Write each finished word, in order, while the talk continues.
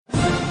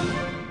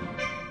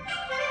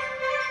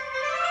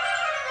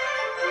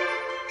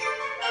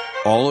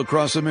all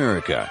across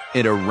America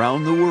and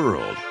around the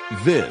world.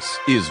 This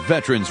is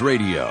Veterans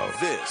Radio.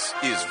 This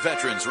is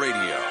Veterans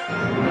Radio.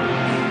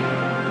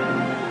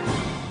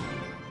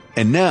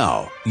 And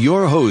now,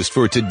 your host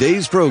for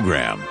today's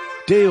program,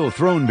 Dale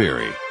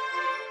Throneberry.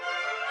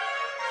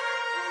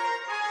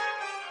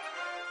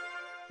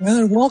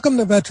 And welcome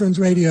to Veterans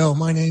Radio.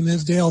 My name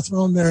is Dale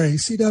Throneberry,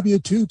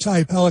 CW2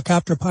 type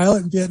helicopter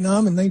pilot in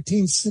Vietnam in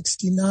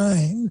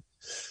 1969.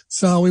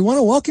 So we want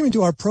to welcome you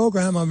to our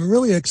program. I'm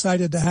really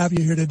excited to have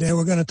you here today.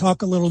 We're going to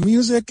talk a little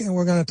music and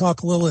we're going to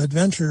talk a little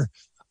adventure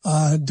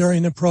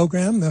during the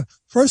program. The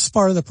first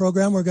part of the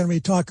program, we're going to be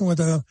talking with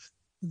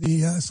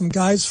some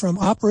guys from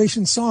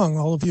Operation Song.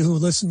 All of you who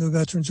listen to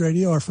Veterans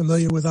Radio are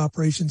familiar with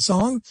Operation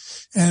Song.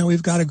 And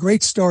we've got a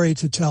great story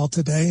to tell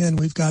today. And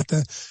we've got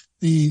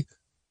the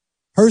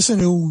person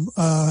who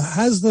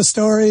has the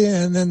story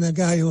and then the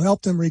guy who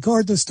helped him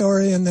record the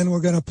story, and then we're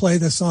going to play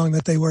the song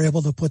that they were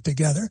able to put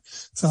together.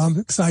 So I'm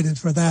excited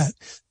for that.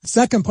 The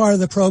second part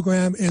of the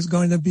program is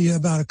going to be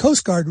about a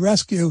Coast Guard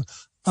rescue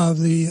of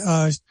the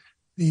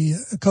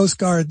Coast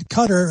Guard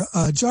Cutter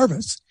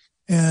Jarvis.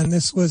 And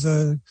this was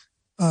a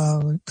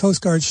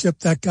Coast Guard ship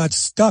that got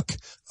stuck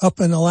up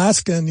in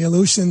Alaska in the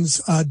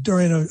Aleutians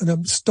during a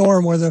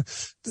storm where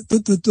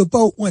the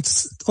boat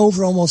went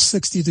over almost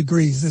 60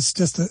 degrees. It's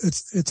just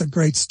it's a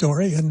great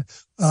story. And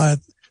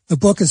the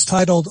book is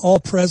titled All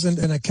Present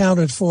and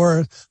Accounted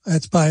For.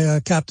 It's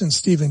by Captain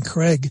Stephen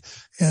Craig.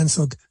 And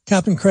so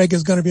Captain Craig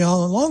is going to be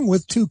all along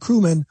with two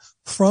crewmen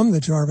from the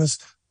Jarvis,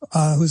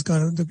 who's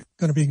going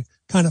to be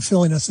kind of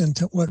filling us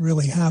into what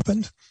really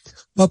happened.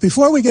 But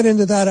before we get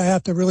into that, I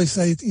have to really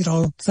say,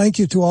 thank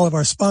you to all of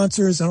our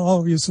sponsors and all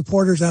of you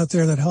supporters out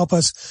there that help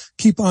us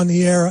keep on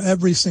the air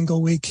every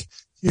single week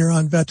here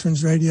on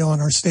Veterans Radio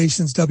on our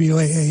stations,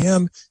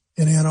 WAAM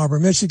in Ann Arbor,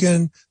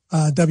 Michigan,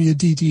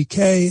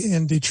 WDDK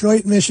in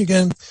Detroit,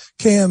 Michigan,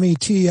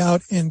 KMET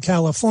out in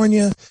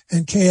California,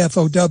 and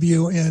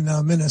KFOW in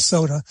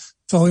Minnesota.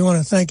 So we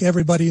want to thank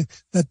everybody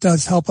that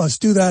does help us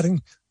do that.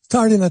 And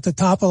starting at the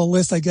top of the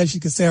list, I guess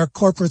you could say our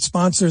corporate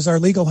sponsors are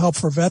Legal Help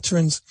for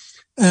Veterans.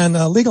 And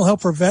Legal Help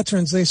for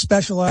Veterans, they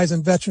specialize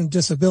in veteran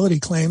disability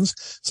claims.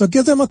 So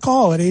give them a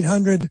call at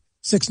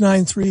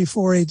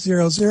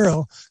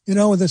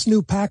 800-693-4800. With this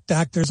new PACT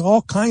Act, there's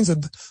all kinds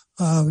of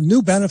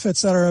new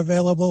benefits that are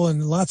available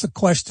and lots of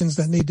questions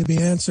that need to be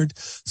answered.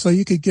 So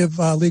you could give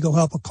Legal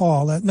Help a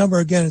call. That number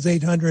again is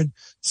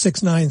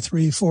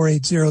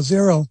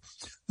 800-693-4800.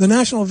 The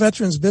National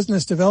Veterans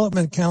Business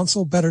Development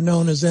Council, better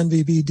known as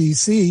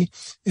NVBDC,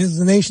 is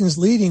the nation's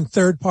leading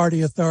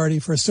third-party authority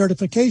for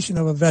certification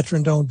of a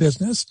veteran-owned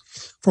business.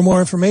 For more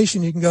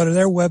information, you can go to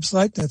their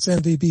website, that's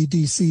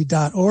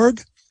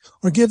nvbdc.org,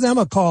 or give them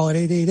a call at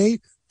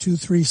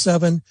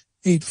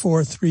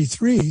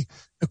 888-237-8433.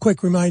 A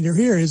quick reminder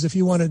here is if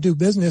you want to do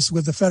business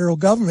with the federal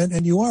government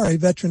and you are a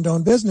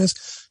veteran-owned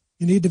business,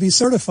 you need to be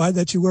certified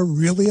that you were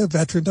really a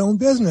veteran-owned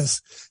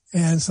business.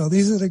 And so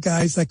these are the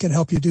guys that can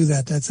help you do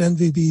that. That's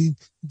nvbdc.org.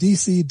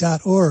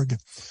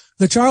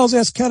 The Charles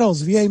S.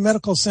 Kettles VA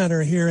Medical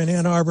Center here in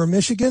Ann Arbor,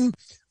 Michigan.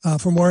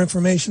 For more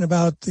information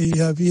about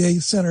the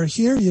VA Center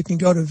here, you can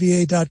go to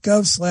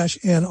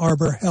va.gov/Ann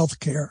Arbor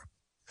Healthcare.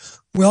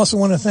 We also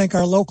want to thank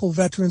our local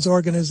veterans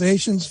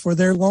organizations for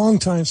their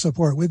longtime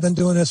support. We've been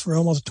doing this for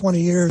almost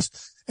 20 years,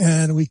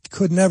 and we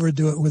could never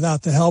do it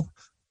without the help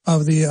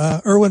of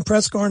the Irwin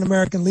Press Corps and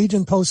American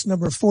Legion Post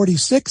number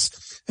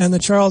 46 and the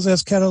Charles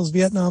S. Kettles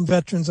Vietnam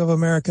Veterans of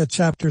America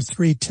Chapter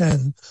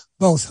 310,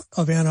 both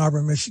of Ann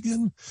Arbor,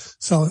 Michigan.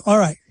 So, all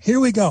right, here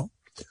we go.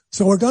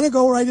 So we're going to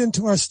go right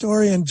into our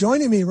story, and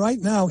joining me right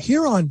now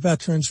here on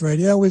Veterans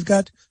Radio, we've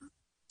got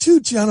two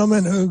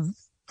gentlemen who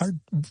are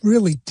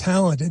really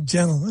talented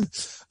gentlemen.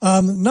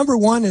 Number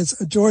one is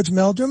George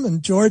Meldrum,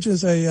 and George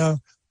is a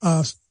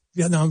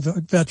Vietnam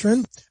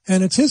veteran,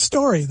 and it's his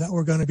story that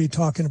we're going to be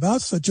talking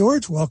about. So,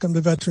 George, welcome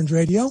to Veterans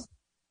Radio.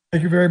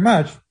 Thank you very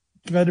much.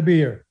 Glad to be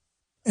here.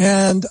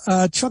 And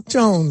Chuck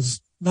Jones,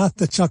 not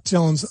the Chuck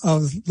Jones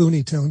of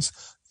Looney Tunes,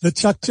 the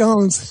Chuck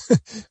Jones,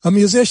 a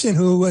musician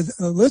who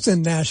lives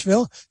in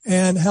Nashville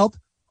and helped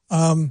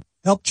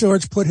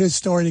George put his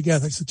story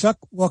together. So, Chuck,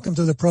 welcome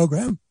to the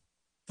program.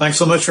 Thanks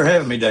so much for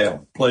having me,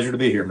 Dale. Pleasure to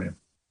be here, man.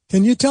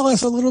 Can you tell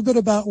us a little bit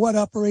about what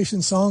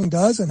Operation Song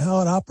does and how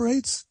it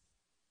operates?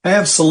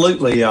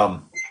 Absolutely.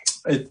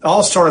 It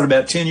all started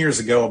about 10 years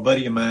ago. A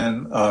buddy of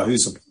mine,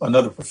 who's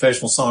another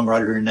professional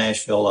songwriter here in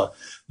Nashville,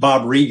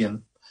 Bob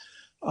Regan,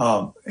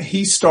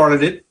 he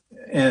started it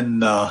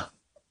and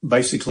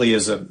basically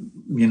as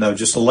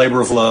just a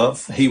labor of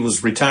love. He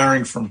was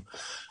retiring from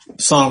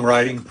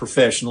songwriting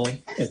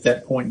professionally at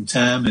that point in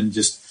time and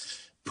just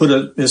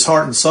put his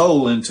heart and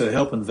soul into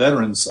helping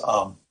veterans,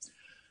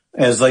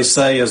 as they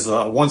say, as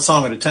one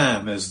song at a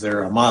time, as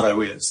their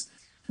motto is.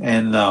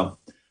 And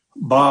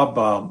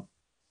Bob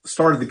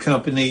started the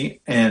company,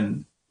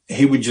 and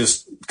he would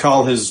just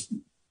call his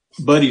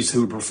buddies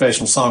who were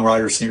professional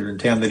songwriters here in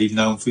town that he'd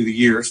known through the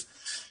years.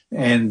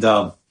 And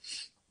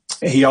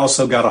he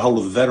also got a hold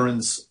of the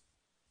Veterans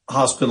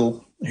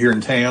Hospital here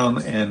in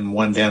town and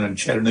one down in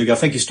Chattanooga. I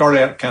think he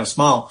started out kind of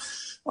small.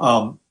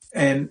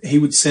 and he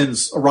would send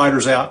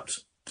writers out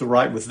to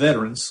write with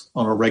veterans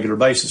on a regular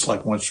basis,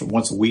 like once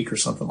a week or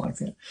something like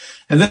that.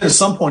 And then at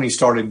some point he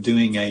started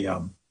doing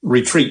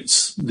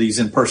retreats, these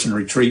in-person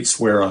retreats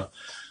where,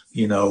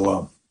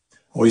 well,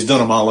 he's done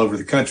them all over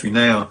the country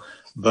now,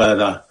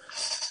 but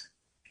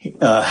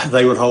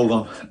they would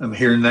hold them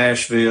here in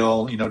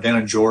Nashville, down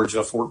in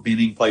Georgia, Fort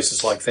Benning,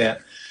 places like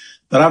that.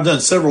 But I've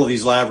done several of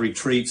these live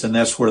retreats, and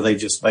that's where they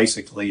just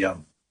basically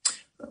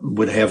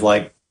would have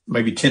like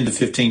maybe 10 to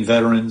 15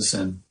 veterans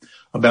and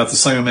about the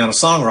same amount of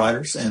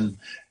songwriters. And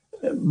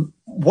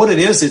what it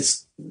is,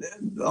 it's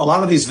a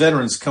lot of these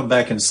veterans come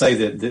back and say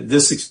that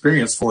this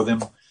experience for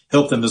them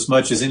helped them as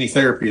much as any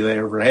therapy they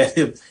ever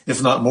had,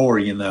 if not more,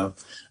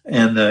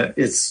 And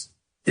it's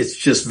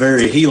just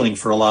very healing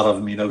for a lot of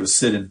them, to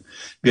sit and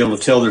be able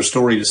to tell their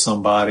story to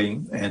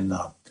somebody, and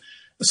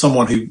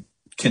someone who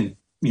can,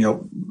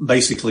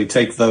 basically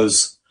take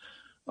those,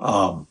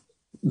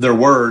 their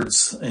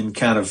words and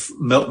kind of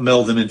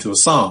meld them into a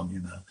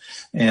song,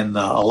 And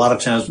a lot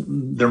of times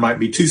there might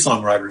be two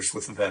songwriters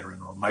with a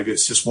veteran, or maybe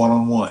it's just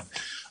one-on-one.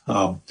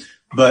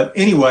 But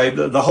anyway,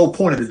 the whole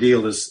point of the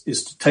deal is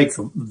to take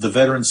the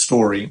veteran's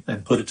story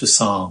and put it to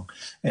song,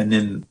 and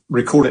then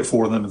record it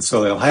for them, and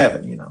so they'll have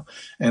it,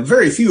 And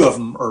very few of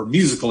them are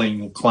musically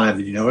inclined,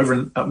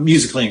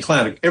 musically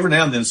inclined. Every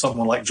now and then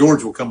someone like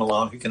George will come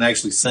along who can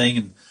actually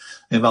sing,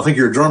 and I think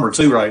you're a drummer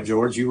too, right,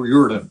 George? You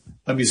were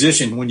a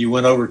musician when you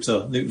went over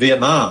to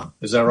Vietnam.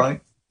 Is that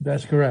right?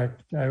 That's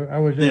correct. I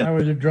was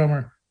a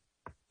drummer.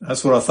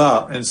 That's what I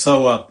thought. And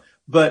so,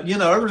 but every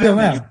now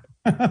and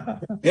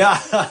then,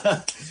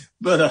 yeah.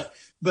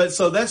 But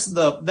so that's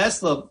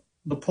the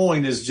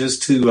point, is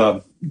just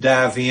to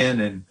dive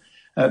in,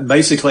 and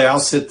basically I'll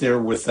sit there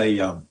with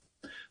a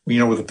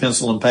with a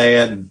pencil and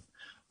pad,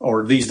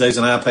 or these days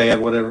an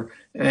iPad, whatever,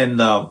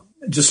 and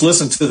just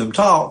listen to them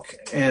talk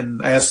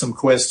and ask them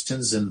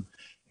questions. And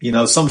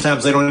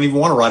sometimes they don't even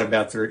want to write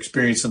about their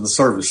experience in the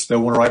service. They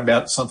want to write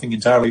about something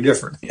entirely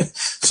different.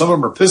 Some of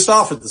them are pissed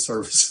off at the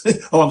service.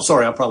 Oh, I'm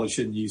sorry, I probably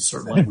shouldn't use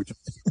certain language.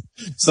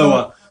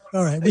 So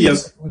all right,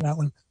 yes, with that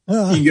one. You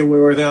can get away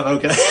with that.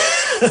 Okay.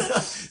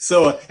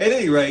 So at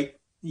any rate,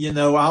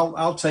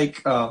 I'll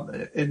take,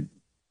 and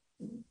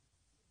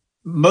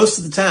most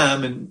of the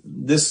time, and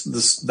that's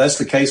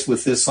the case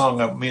with this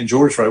song me and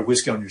George wrote,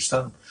 Whiskey on Your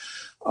Stone.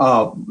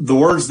 The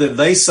words that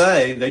they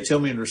say, they tell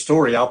me in their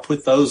story, I'll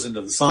put those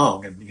into the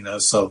song,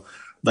 and so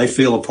they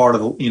feel a part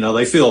of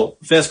they feel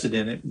vested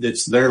in it.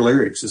 It's their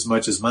lyrics as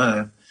much as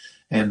mine,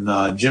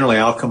 and generally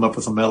I'll come up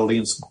with a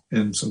melody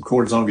and some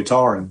chords on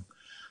guitar, and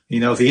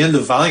at the end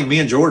of, I think me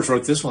and George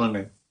wrote this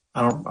one.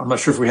 I'm not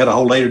sure if we had a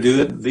whole day to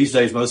do it. These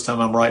days, most of the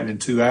time I'm writing in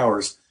 2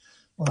 hours,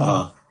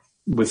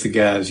 with the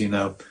guys,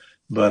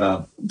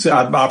 But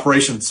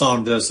Operation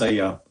Song does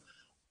a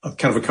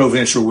kind of a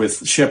co-venture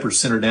with Shepherd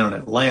Center down in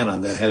Atlanta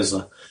that has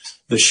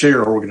the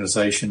SHARE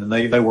organization, and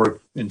they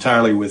work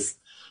entirely with,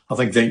 I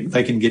think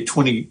they can get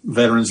 20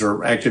 veterans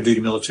or active duty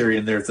military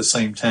in there at the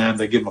same time.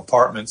 They give them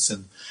apartments,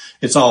 and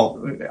it's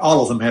all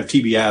of them have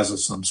TBIs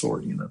of some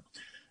sort,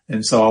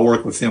 And so I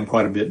work with them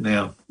quite a bit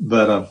now,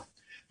 but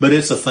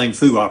it's a thing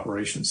through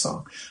Operation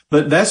Song.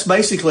 But that's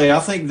basically, I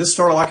think this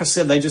started, like I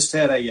said, they just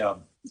had a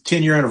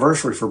 10-year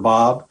anniversary for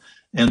Bob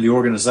and the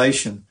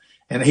organization,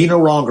 and he no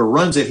longer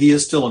runs it. He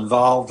is still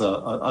involved.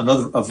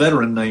 A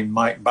veteran named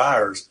Mike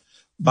Beyer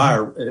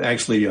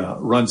actually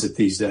runs it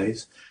these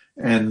days.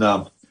 And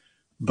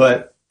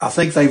but I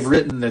think they've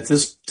written at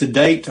this to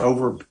date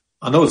over,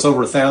 I know it's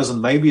over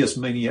 1,000, maybe as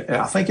many.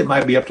 I think it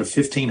might be up to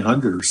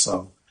 1,500 or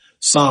so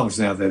songs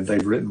now that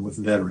they've written with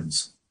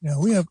veterans. Yeah,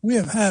 we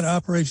have had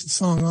Operation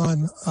Song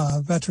on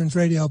Veterans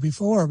Radio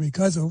before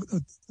because of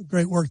the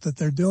great work that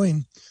they're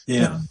doing.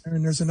 Yeah.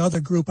 And there's another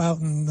group out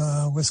in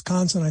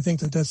Wisconsin, I think,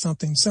 that does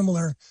something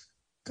similar.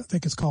 I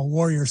think it's called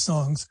Warrior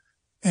Songs.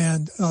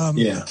 And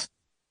yeah.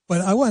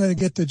 But I wanted to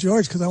get to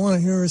George because I want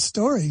to hear his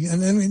story.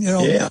 And then,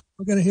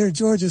 we're going to hear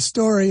George's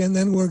story, and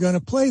then we're going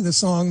to play the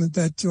song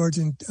that George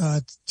and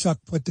Chuck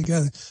put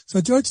together. So,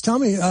 George, tell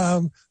me,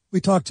 we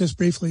talked just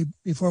briefly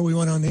before we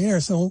went on the air.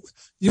 So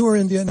you were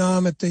in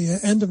Vietnam at the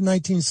end of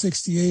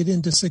 1968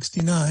 into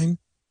 69,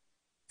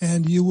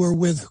 and you were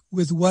with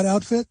what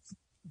outfit?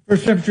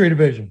 1st Infantry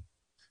Division.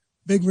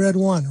 Big Red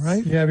One,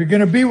 right? Yeah, if you're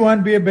going to be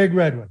one, be a big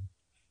red one.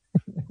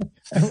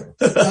 I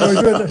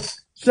was with the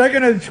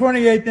 2nd of the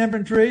 28th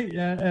Infantry.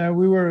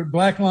 We were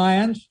Black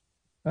Lions,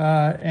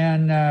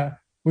 and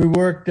we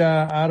worked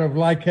out of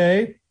Lai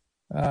Kay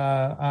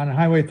on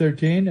Highway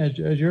 13, as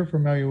you're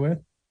familiar with.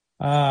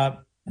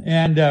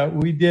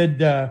 And we did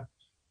just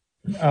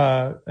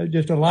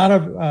a lot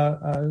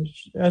of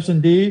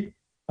S&D,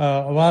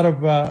 a lot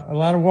of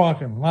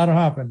walking, a lot of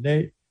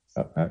hopping,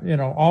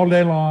 all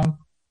day long,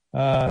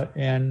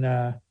 and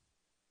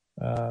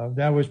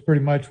that was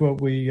pretty much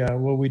what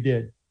we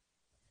did.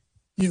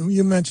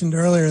 You mentioned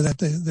earlier that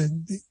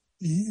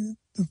the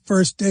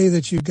first day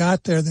that you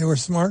got there, they were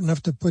smart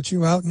enough to put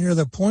you out near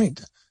the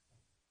point.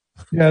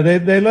 Yeah,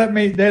 they let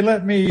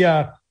me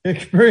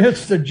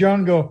experience the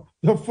jungle.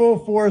 The full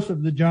force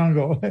of the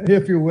jungle,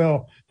 if you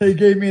will. They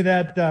gave me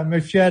that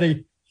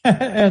machete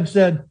and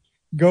said,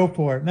 go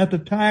for it. And at the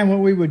time, what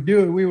we would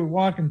do, we would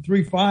walk in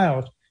 3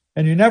 files,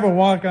 and you never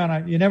walk on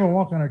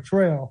a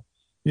trail,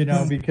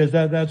 because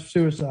that's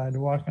suicide to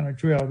walk on a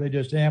trail. They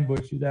just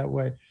ambush you that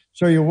way.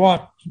 So you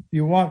walk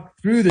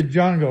through the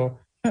jungle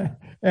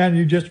and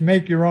you just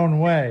make your own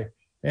way.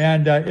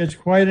 And it's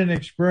quite an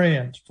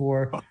experience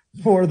for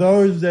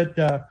those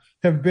that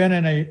have been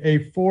in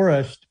a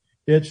forest.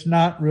 It's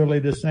not really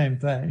the same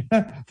thing.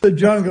 The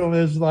jungle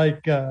is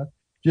like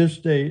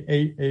just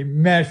a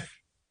mesh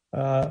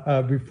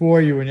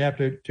before you, and you have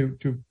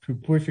to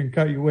push and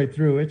cut your way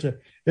through. It's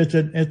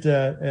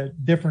a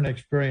different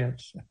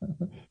experience.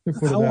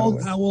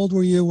 How old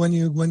were you when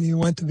you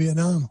went to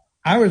Vietnam?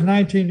 I was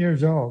 19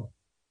 years old.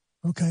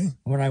 Okay.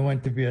 When I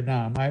went to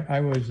Vietnam, I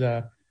was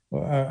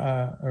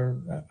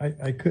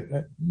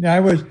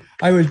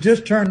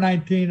just turned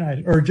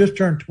 19 or just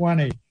turned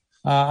 20.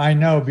 I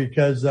know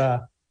because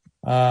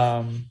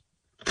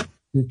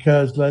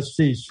let's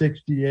see,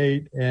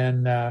 68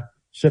 and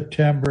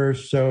September,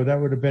 so that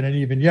would have been an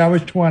even. Yeah, I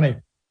was 20.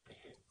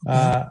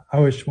 I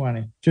was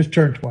 20, just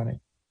turned 20.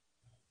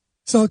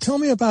 So tell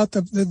me about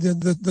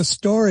the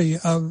story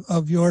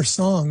of your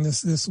song,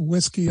 this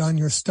Whiskey on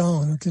Your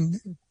Stone. Can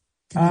you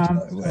tell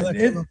me what that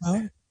came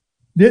about?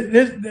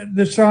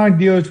 The song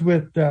deals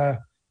with, to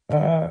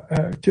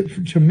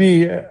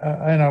me,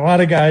 and a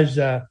lot of guys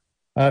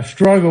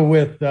struggle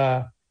with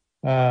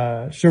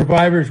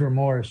survivor's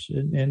remorse,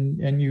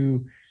 and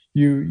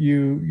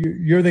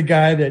you're the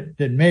guy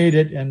that made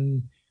it,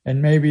 and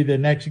maybe the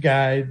next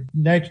guy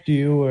next to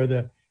you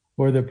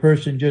or the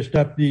person just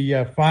up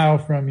the file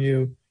from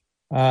you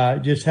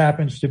just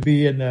happens to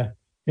be in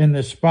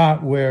the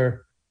spot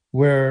where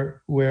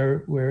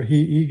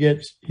he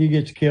gets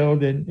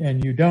killed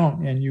and you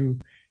don't, and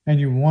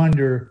you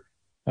wonder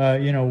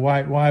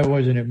why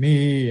wasn't it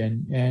me,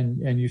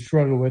 and you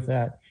struggle with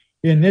that.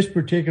 In this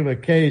particular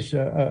case,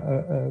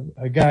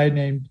 a guy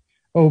named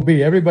OB.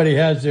 Everybody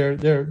has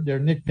their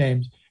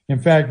nicknames. In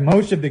fact,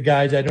 most of the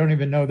guys, I don't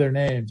even know their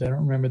names. I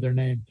don't remember their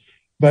names.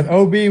 But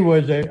OB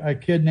was a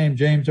kid named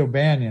James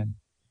O'Banion.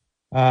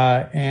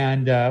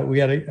 And we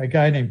had a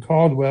guy named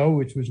Caldwell,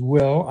 which was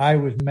Will. I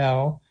was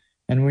Mel.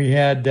 And we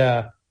had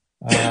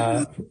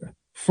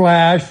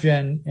Flash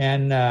and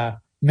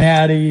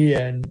Maddie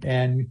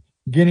and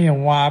Guinea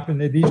and Wop.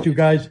 And these 2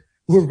 guys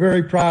were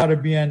very proud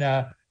of being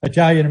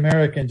Italian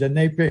Americans, and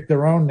they picked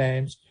their own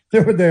names.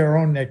 They were their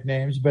own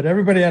nicknames, but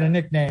everybody had a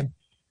nickname.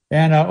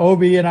 And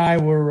OB and I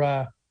were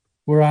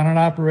on an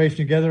operation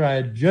together. I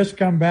had just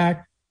come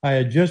back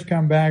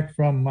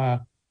from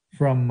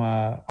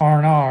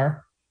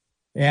R&R,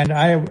 and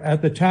I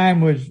at the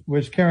time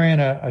was carrying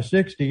a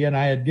 60, and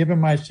I had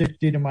given my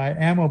 60 to my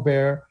ammo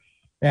bearer.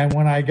 And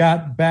when I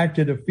got back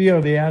to the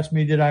field, he asked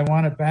me, did I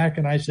want it back?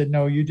 And I said,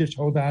 no, you just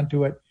hold on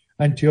to it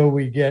until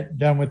we get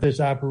done with this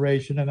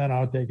operation, and then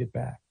I'll take it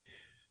back.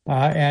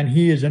 And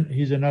he's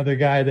another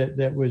guy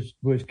that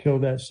was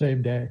killed that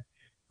same day.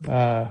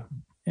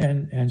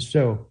 And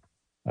so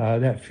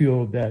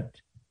that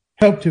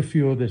helped to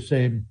fuel the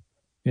same,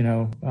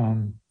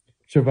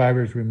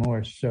 survivor's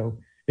remorse. So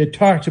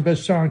the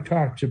song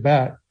talks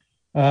about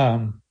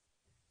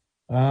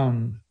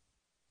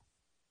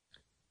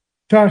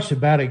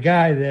a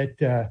guy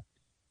that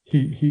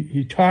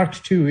he talks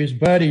to his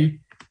buddy,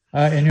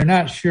 and you're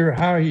not sure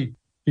how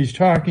he's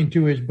talking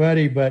to his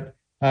buddy, but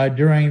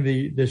during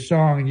the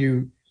song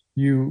you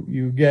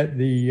get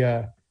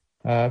the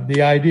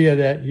idea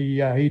that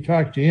he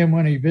talks to him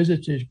when he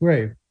visits his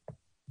grave.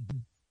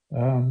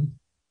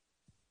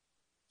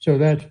 So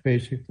that's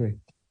basically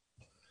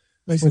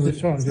what the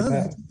song's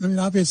about. I mean,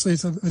 obviously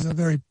it's a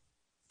very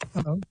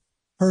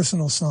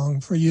personal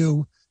song for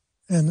you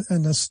and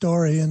the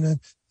story. And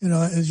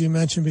as you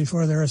mentioned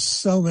before, there are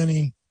so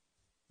many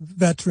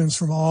veterans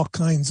from all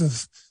kinds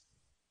of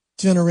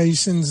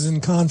generations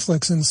and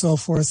conflicts and so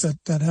forth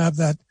that have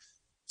that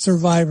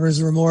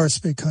survivor's remorse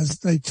because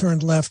they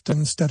turned left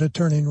instead of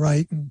turning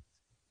right, and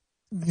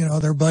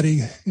their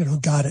buddy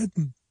got it.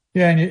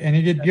 And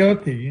you get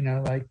guilty,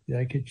 like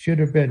it should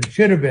have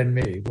been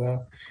me.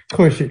 Well, of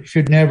course it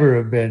should never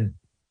have been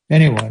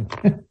anyone.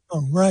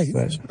 Oh, right.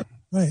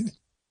 Right.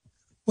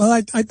 Well,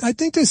 I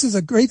think this is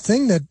a great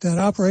thing that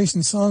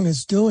Operation Song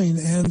is doing,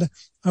 and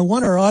I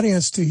want our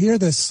audience to hear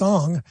this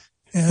song.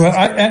 And well,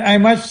 I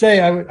must say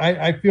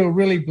I feel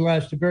really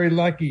blessed, very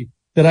lucky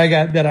that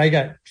I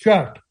got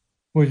Chuck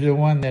was the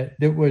one that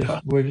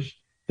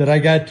I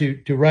got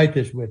to write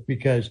this with,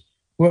 because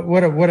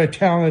what a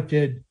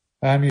talented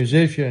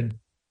musician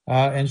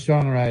and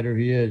songwriter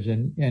he is,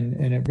 and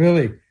it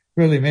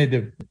really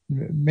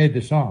made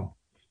the song.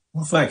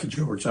 Well, thank you,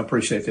 George. I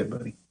appreciate that,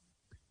 buddy.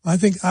 I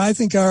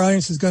think our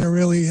audience is going to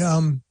really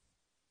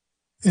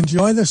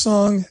enjoy the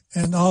song,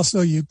 and also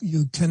you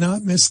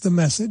cannot miss the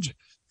message.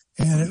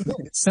 And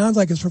it sounds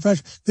like it's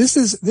professional. This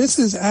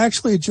is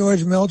actually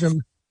George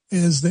Meldrum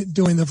is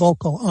doing the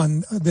vocal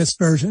on this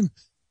version.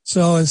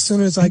 So as soon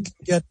as I can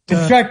get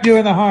Chuck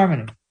doing the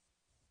harmony,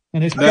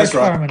 and it's Chuck's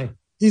harmony.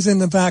 He's in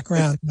the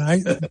background,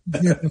 right?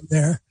 Hear him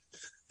there.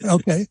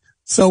 Okay.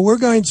 So we're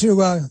going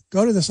to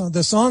go to the song.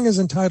 The song is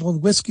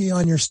entitled Whiskey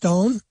on Your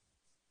Stone.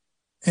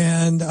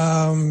 And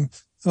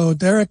so,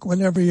 Derek,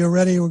 whenever you're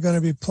ready, we're going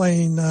to be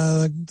playing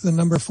the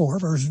number 4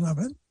 version of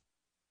it.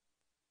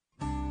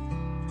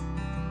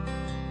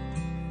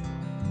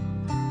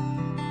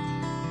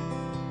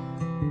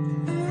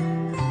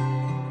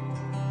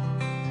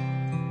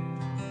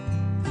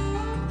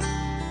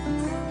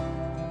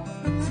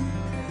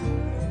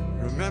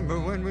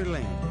 Remember when we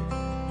landed?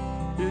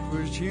 It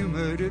was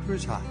humid, it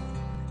was hot.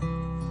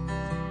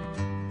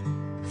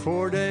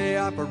 4-day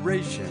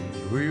operation,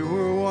 we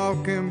were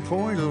walking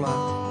point a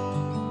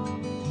lot.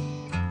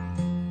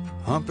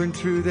 Humping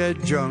through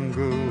that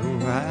jungle,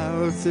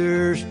 how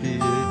thirsty it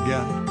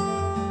got.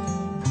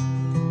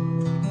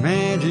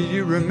 Man, do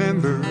you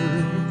remember?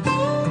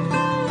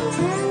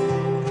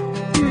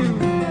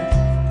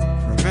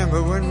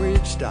 Remember when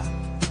we'd stop,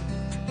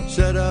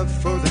 set up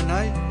for the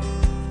night,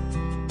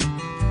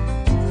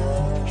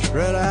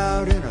 spread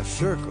out in a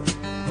circle,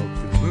 hope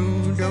the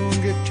moon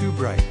don't get too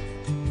bright.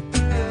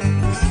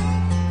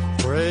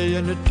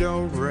 Praying it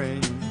don't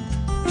rain,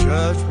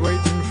 just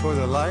waiting for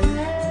the light.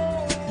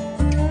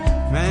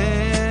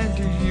 Man,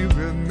 do you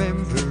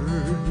remember?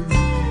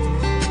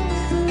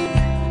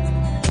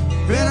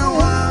 Been a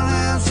while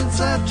now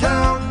since I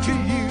talked to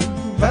you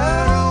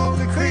about all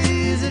the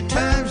crazy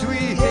times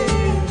we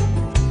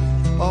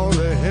had, all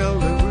the hell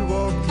that we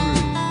walked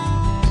through,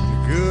 the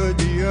good,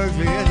 the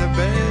ugly, and the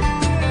bad.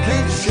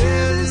 Can't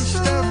share this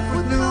stuff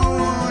with no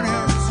one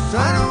else.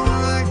 I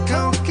don't like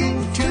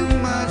talking to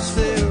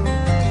myself.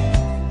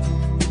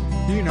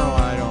 You know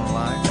I don't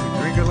like to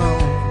drink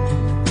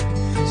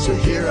alone. So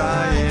here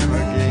I am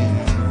again,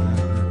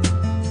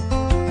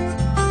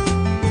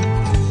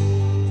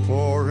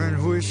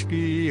 pouring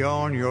whiskey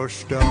on your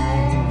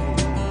stone.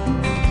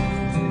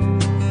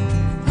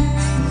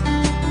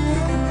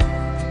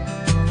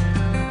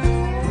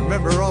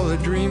 Remember all the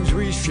dreams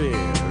we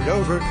shared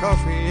over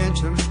coffee and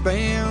some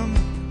Spam?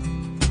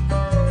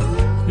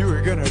 You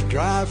were gonna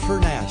drive for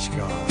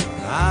NASCAR,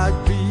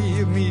 I'd be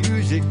a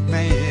music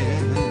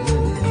man.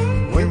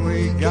 When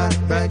we got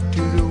back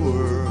to the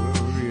world,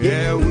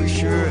 yeah, we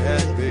sure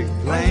had big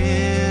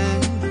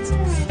plans.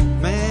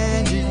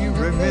 Man, do you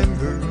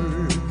remember?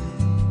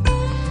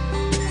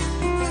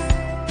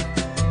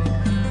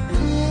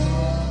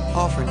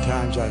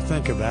 Oftentimes I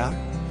think about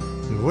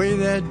the way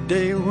that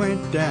day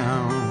went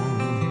down.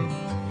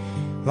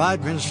 If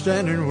I'd been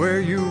standing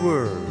where you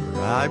were,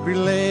 I'd be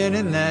laying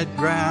in that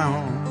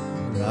ground.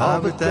 Oh,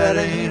 but that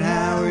ain't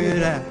how it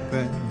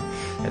happened,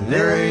 and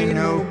there ain't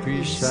no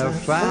peace I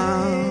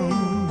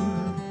found.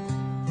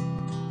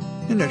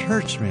 And it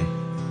hurts me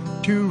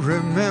to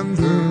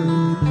remember.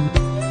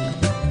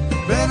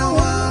 Been a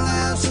while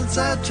now since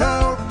I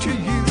talked to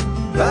you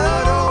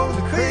about all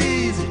the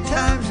crazy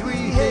times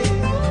we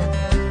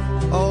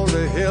had, all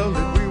the hell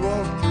that we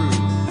walked through,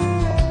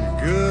 the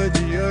good,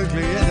 the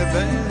ugly, and the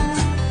bad.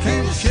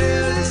 Can't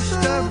share this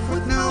stuff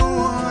with no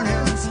one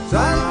else.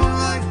 I don't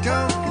like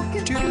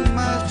talking to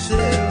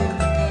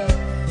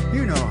myself.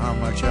 You know how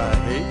much I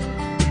hate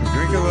to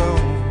drink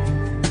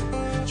alone.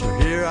 So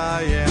here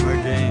I am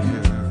again.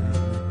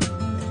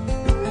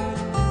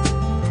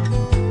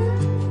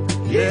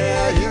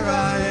 Yeah, here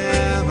I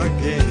am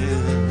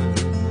again,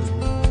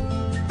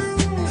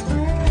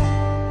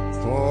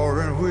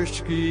 pouring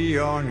whiskey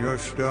on your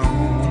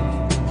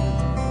stone.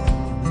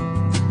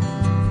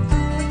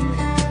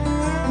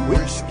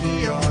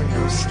 Whiskey on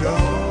your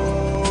stone.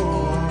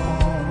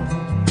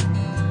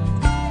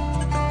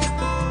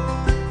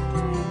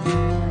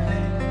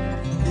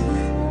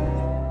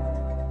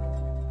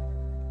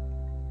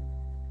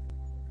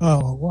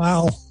 Oh,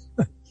 wow.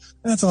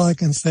 That's all I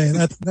can say.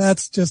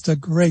 That's just a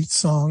great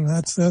song.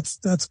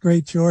 That's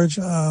great, George.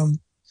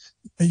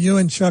 You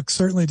and Chuck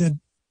certainly did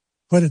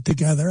put it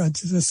together.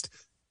 I've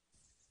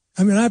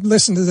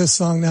listened to this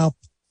song now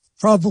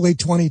probably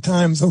 20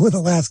 times over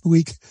the last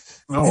week.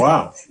 Oh,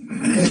 wow.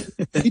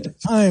 Each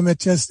time it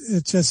just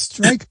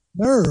strikes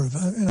nerve.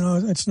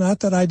 It's not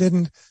that I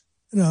didn't,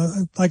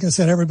 like I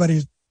said,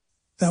 everybody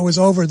that was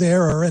over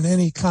there or in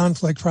any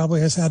conflict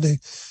probably has had the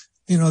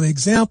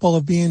example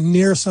of being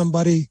near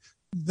somebody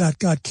that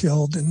got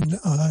killed, and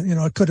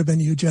it could have been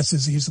you just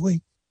as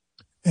easily.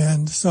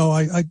 And so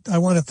I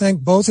want to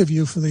thank both of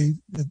you for the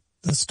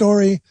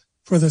story,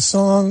 for the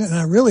song, and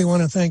I really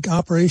want to thank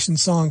Operation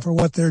Song for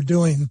what they're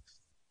doing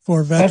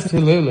for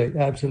veterans.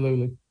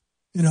 Absolutely.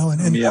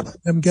 And help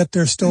them get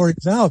their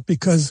stories out,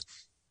 because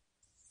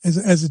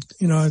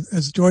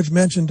as George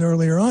mentioned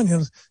earlier on,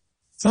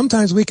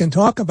 sometimes we can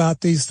talk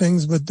about these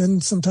things, but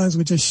then sometimes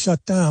we just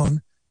shut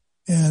down.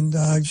 And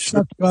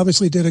Chuck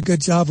obviously did a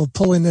good job of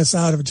pulling this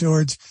out of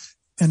George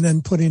and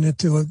then putting it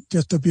to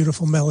just a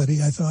beautiful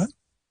melody, I thought.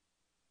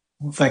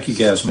 Well, thank you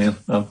guys, man.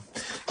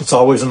 It's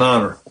always an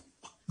honor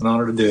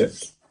to do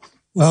it.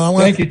 Well,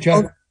 thank you,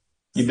 Chuck.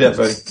 You bet,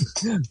 buddy.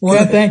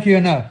 Can't thank you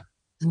enough.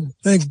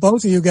 Thank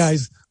both of you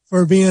guys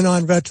for being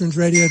on Veterans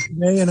Radio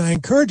today. And I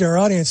encourage our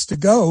audience to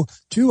go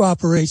to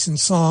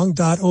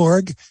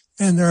operationsong.org.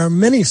 And there are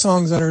many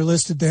songs that are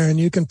listed there, and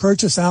you can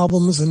purchase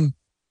albums and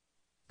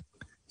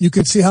you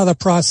could see how the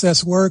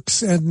process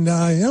works, and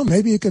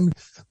maybe you can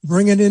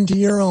bring it into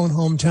your own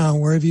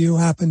hometown, wherever you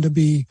happen to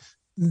be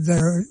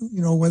there,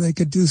 where they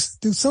could do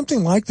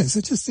something like this.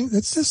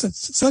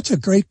 It's such a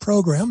great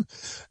program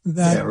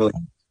that, really.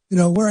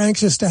 We're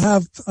anxious to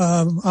have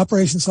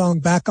Operation Song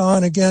back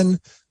on again,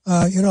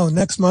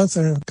 next month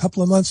or a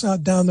couple of months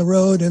out down the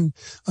road. And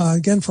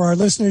again, for our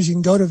listeners, you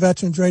can go to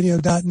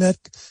veteransradio.net,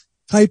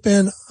 type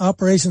in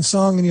Operation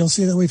Song, and you'll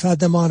see that we've had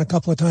them on a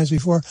couple of times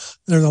before.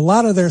 There's a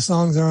lot of their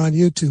songs are on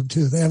YouTube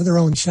too. They have their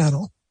own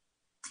channel.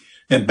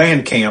 And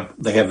Bandcamp,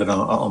 they have it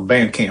on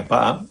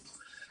Bandcamp.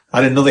 I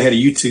didn't know they had a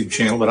YouTube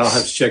channel, but I'll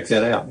have to check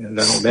that out. I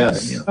don't doubt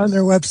it. On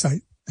their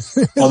website.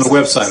 On the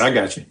website. I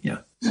got you. Yeah.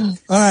 All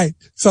right.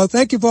 So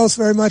thank you both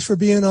very much for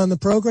being on the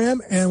program,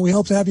 and we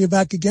hope to have you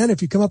back again.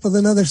 If you come up with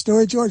another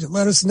story, George,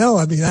 let us know.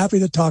 I'd be happy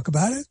to talk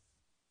about it.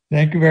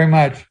 Thank you very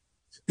much.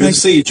 Good to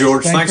see you,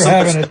 George. Thanks for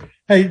having us.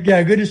 Hey,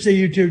 yeah, good to see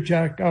you too,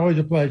 Chuck. Always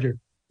a pleasure.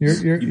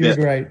 You're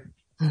great.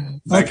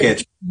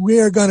 Okay. We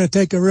are going to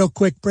take a real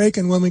quick break,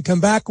 and when we come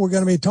back, we're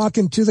going to be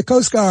talking to the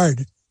Coast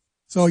Guard.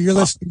 So you're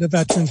listening to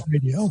Veterans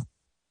Radio.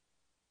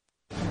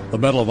 The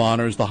Medal of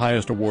Honor is the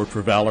highest award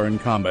for valor in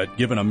combat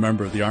given a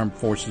member of the Armed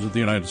Forces of the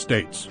United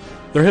States.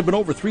 There have been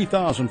over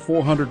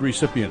 3,400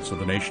 recipients of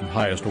the nation's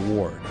highest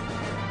award.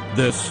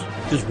 This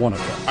is one of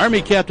them.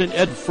 Army Captain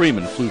Ed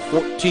Freeman flew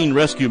 14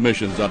 rescue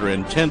missions under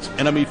intense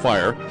enemy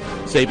fire,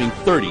 saving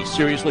 30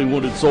 seriously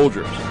wounded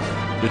soldiers.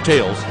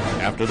 Details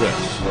after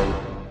this.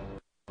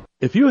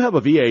 If you have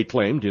a VA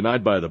claim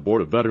denied by the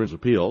Board of Veterans'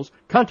 Appeals,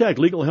 contact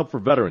Legal Help for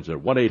Veterans at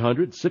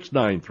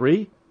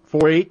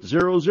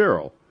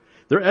 1-800-693-4800.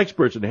 They're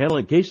experts in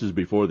handling cases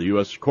before the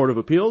U.S. Court of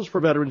Appeals for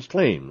Veterans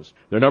Claims.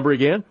 Their number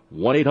again,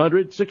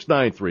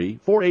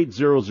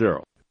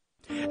 1-800-693-4800.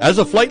 As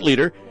a flight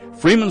leader,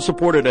 Freeman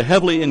supported a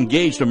heavily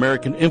engaged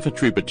American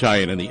infantry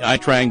battalion in the Ai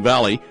Trang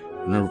Valley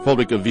in the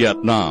Republic of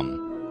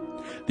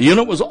Vietnam. The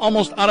unit was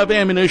almost out of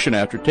ammunition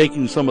after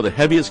taking some of the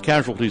heaviest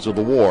casualties of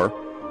the war,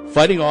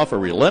 fighting off a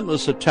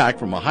relentless attack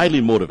from a highly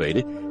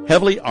motivated,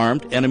 heavily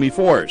armed enemy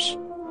force.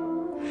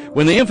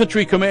 When the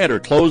infantry commander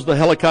closed the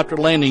helicopter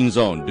landing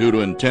zone due to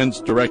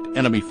intense direct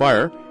enemy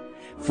fire,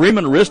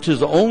 Freeman risked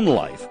his own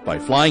life by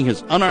flying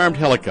his unarmed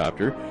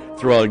helicopter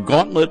through a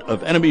gauntlet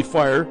of enemy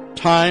fire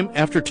time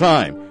after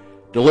time,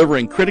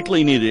 delivering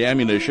critically needed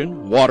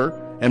ammunition, water,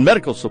 and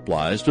medical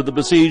supplies to the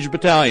besieged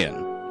battalion.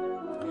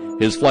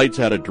 His flights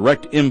had a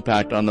direct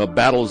impact on the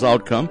battle's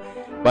outcome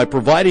by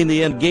providing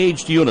the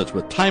engaged units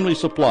with timely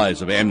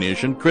supplies of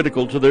ammunition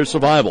critical to their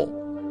survival.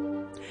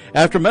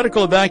 After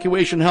medical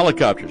evacuation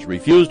helicopters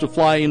refused to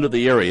fly into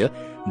the area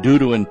due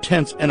to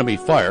intense enemy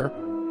fire,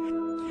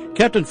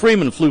 Captain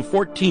Freeman flew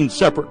 14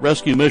 separate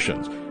rescue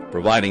missions,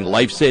 providing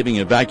life-saving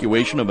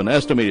evacuation of an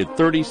estimated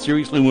 30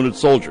 seriously wounded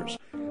soldiers,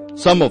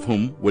 some of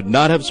whom would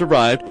not have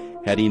survived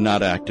had he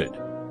not acted.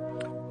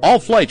 All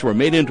flights were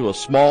made into a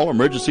small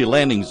emergency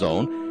landing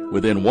zone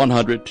within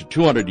 100 to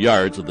 200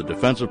 yards of the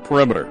defensive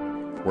perimeter,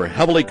 where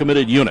heavily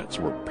committed units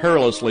were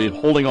perilously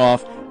holding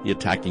off the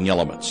attacking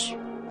elements.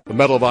 The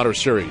Medal of Honor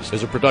series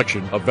is a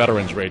production of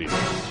Veterans Radio.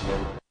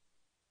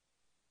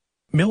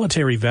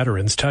 Military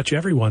veterans touch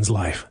everyone's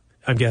life.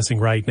 I'm guessing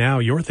right now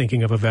you're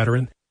thinking of a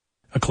veteran,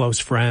 a close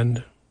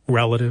friend,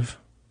 relative.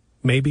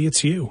 Maybe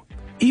it's you.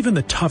 Even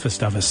the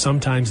toughest of us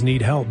sometimes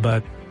need help,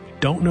 but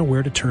don't know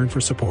where to turn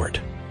for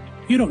support.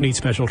 You don't need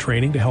special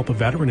training to help a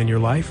veteran in your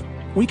life.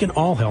 We can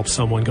all help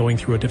someone going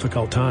through a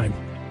difficult time.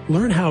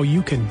 Learn how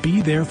you can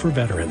be there for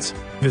veterans.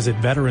 Visit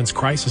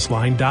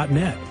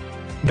veteranscrisisline.net.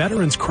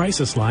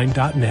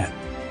 veteranscrisisline.net.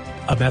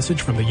 A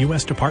message from the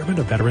U.S. Department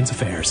of Veterans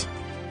Affairs.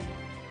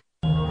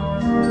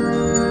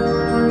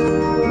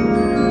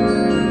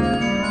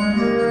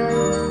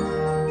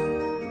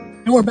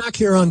 And we're back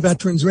here on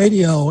Veterans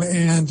Radio,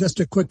 and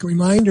just a quick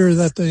reminder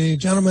that the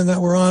gentlemen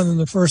that were on in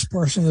the first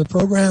portion of the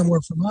program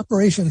were from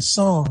Operation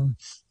Song,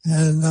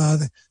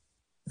 and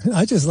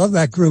I just love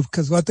that group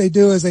because what they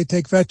do is they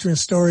take veteran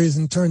stories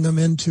and turn them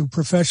into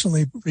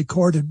professionally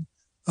recorded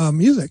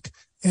music.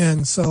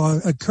 And so I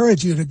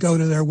encourage you to go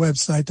to their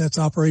website. That's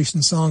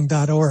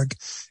operationsong.org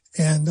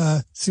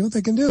and see what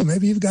they can do.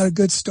 Maybe you've got a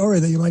good story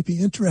that you might be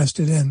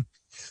interested in.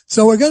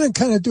 So we're going to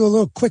kind of do a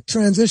little quick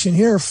transition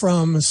here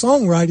from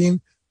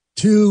songwriting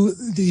to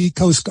the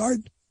Coast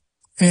Guard.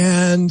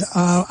 And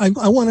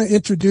I want to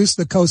introduce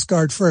the Coast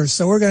Guard first.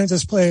 So we're going to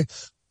just play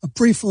a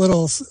brief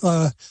little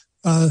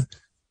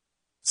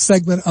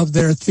segment of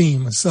their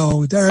theme.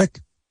 So Derek,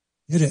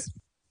 hit it.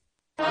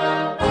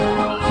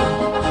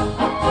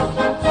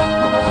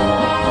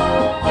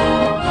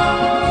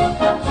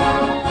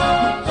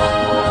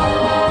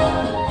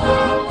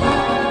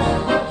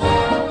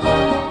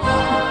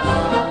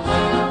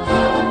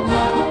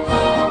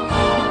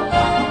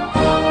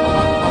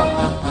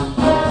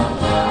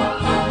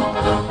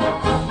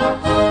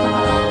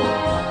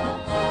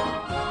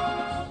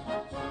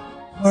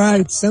 All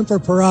right, Semper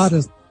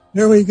Paratus.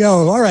 Here we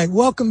go. All right,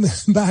 welcome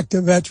back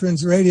to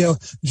Veterans Radio.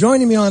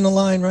 Joining me on the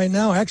line right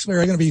now, actually,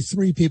 are going to be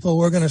three people.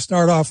 We're going to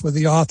start off with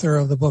the author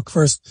of the book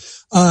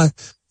first.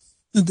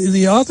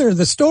 The author of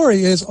the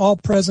story is All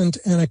Present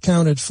and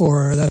Accounted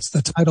For. That's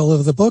the title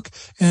of the book.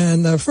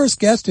 And the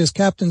first guest is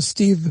Captain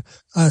Stephen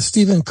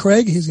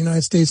Craig. He's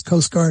United States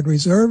Coast Guard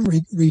Reserve,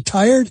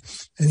 retired,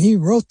 and he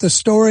wrote the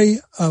story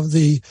of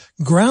the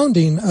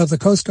grounding of the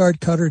Coast Guard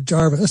Cutter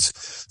Jarvis.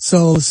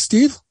 So,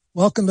 Steve,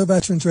 welcome to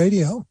Veterans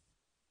Radio.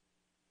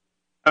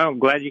 Oh, I'm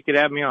glad you could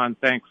have me on.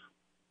 Thanks.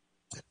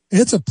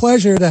 It's a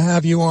pleasure to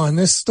have you on.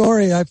 This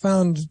story I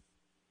found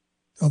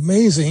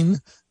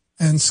amazing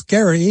and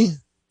scary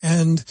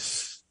and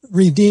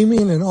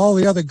redeeming and all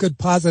the other good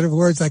positive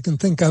words I can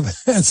think of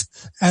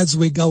as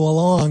we go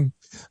along.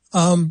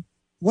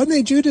 What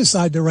made you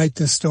decide to write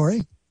this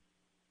story?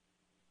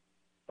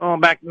 Oh,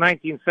 back in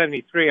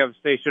 1973, I was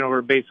stationed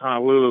over base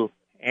Honolulu,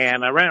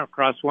 and I ran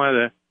across one of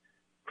the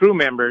crew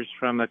members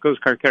from the Coast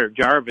Guard Cutter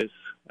Jarvis.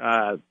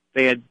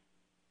 They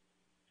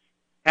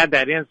had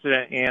that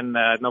incident in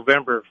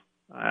November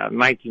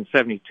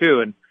 1972,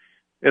 and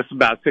this was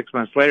about 6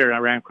 months later, and I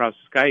ran across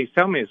this guy. He's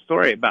telling me a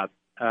story about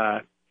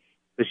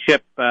the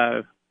ship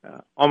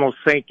almost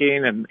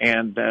sinking,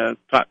 and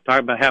talking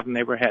about how they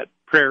never had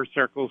prayer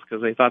circles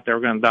because they thought they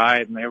were going to die,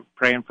 and they were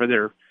praying for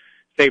their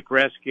safe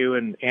rescue.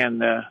 And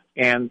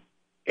anyway,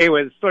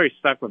 the story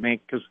stuck with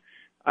me because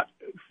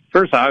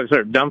first I was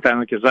sort of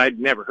dumbfounded because I'd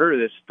never heard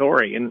of this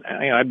story, and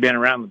I'd been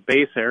around the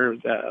base there.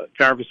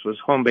 Jarvis was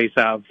home base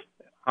out of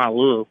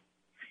Honolulu,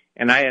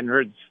 and I hadn't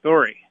heard the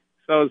story,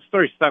 so the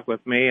story stuck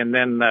with me. And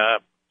then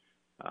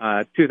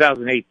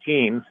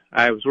 2018,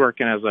 I was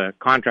working as a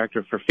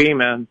contractor for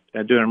FEMA,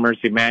 doing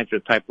emergency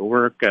management type of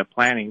work,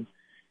 planning,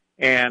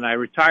 and I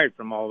retired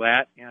from all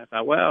that. And I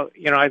thought, well,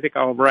 I think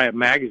I'll write a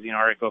magazine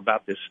article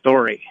about this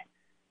story.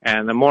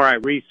 And the more I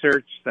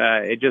researched,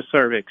 it just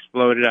sort of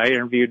exploded. I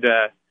interviewed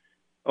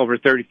over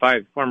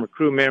 35 former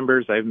crew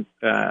members. I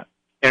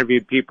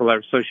interviewed people that are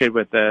associated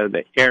with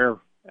the air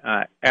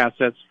assets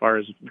as far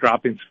as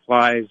dropping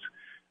supplies,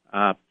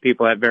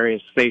 people at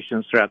various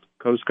stations throughout the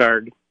Coast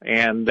Guard.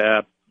 And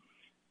then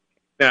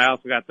I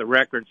also got the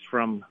records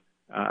from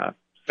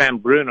San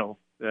Bruno,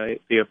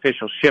 the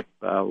official ship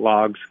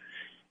logs.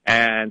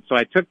 And so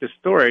I took the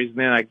stories, and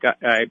then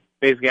I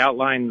basically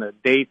outlined the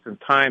dates and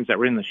times that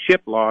were in the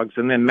ship logs,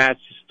 and then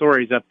matched the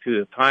stories up to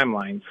the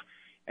timelines.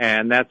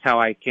 And that's how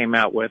I came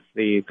out with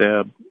the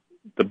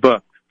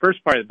book.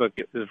 First part of the book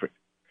is,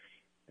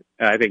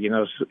 I think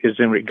is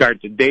in regard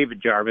to David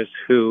Jarvis,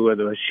 who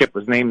the ship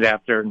was named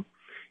after.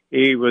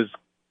 He was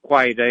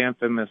quite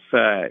infamous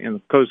in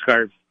the Coast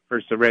Guard,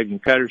 first the Red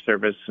and Cutter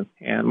Service,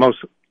 and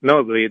most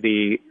notably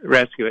the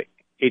rescue in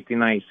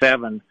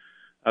 1897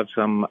 of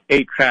some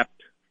 8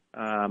 trapped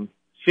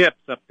ships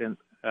up in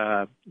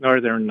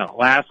northern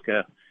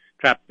Alaska,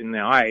 trapped in the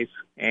ice.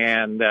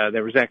 And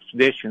there was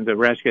expedition to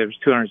rescue. There was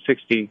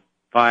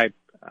 265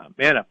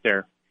 men up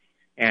there.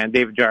 And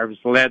David Jarvis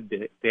led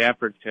the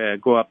effort to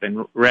go up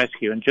and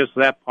rescue. And just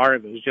that part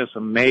of it was just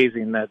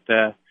amazing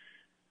that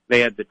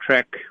they had to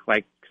trek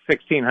like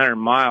 1,600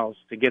 miles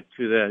to get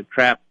to the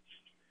trapped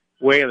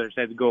whalers.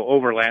 They had to go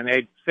overland.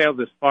 They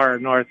sailed as far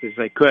north as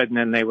they could, and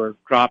then they were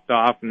dropped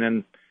off, and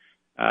then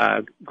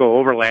go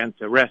overland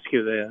to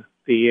rescue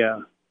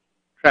the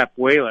trapped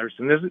whalers.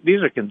 And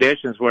these are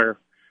conditions where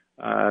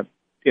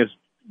it's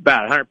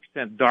about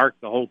 100% dark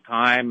the whole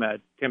time.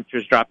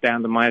 Temperatures drop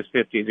down to minus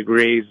 50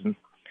 degrees. And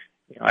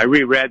I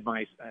reread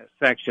my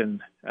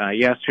section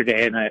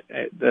yesterday, and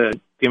the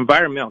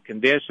environmental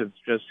conditions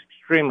just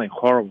extremely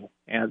horrible.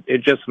 And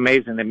it's just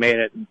amazing they made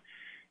it.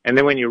 And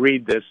then when you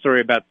read the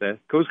story about the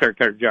Coast Guard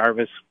Cutter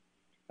Jarvis,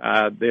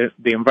 the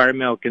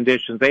environmental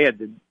conditions they had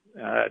to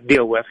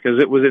deal with, because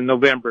it was in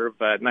November of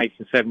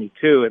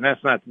 1972, and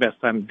that's not the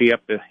best time to be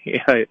up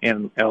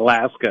in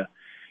Alaska.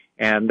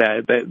 And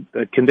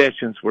the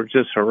conditions were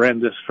just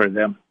horrendous for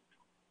them.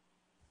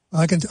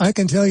 I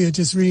can tell you,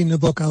 just reading the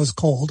book, I was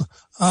cold.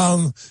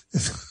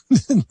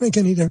 Didn't think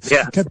I needed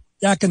kept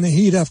jacking the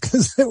heat up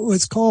because it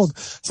was cold.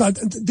 So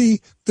the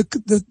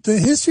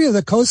history of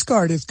the Coast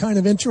Guard is kind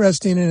of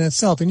interesting in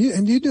itself, and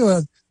you do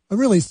a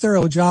really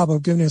thorough job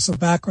of giving us a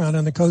background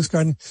on the Coast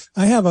Guard. And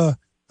I have a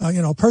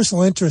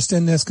personal interest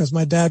in this because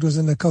my dad was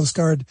in the Coast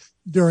Guard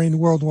during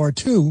World War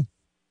II,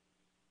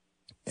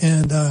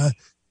 and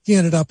he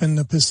ended up in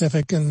the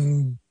Pacific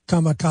and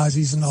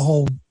kamikazes and the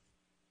whole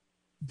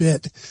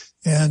bit.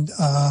 And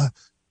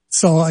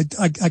so I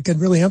could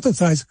really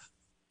empathize.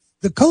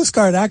 The Coast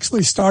Guard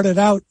actually started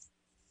out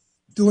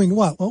doing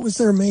what? What was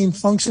their main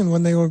function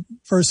when they were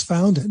first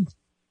founded?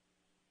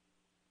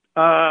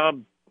 Jack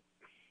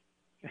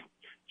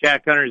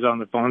Hunter's on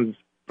the phone,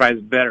 probably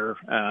a better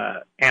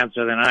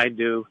answer than I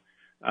do.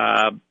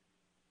 I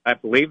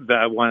believe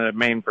that one of the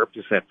main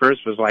purposes at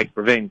first was like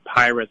preventing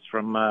pirates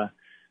from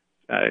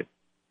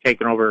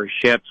taking over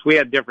ships. We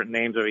had different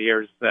names over the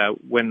years.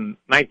 When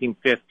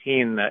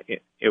 1915,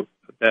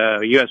 the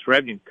U.S.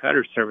 Revenue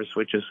Cutter Service,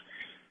 which is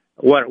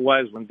what it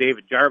was when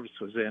David Jarvis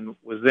was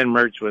then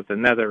merged with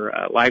another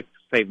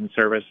life-saving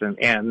service,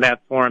 and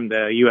that formed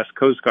the U.S.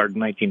 Coast Guard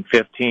in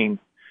 1915.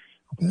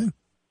 Okay.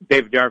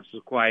 David Jarvis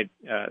is quite,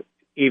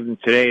 even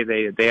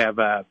today, they have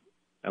a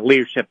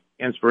leadership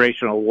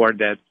inspirational award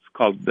that's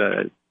called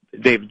the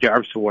David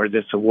Jarvis Award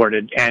that's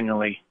awarded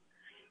annually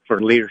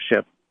for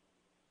leadership.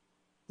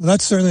 Well,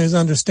 that certainly is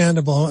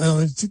understandable.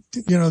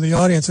 The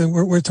audience, and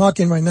we're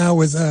talking right now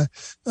with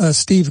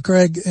Steve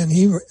Gregg, and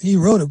he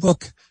wrote a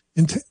book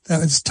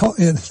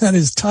that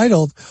is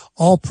titled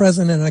 "All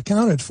Present and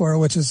Accounted For,"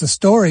 which is the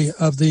story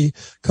of the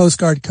Coast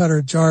Guard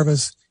Cutter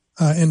Jarvis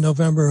in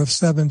November of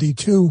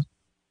 '72,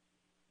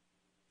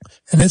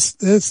 and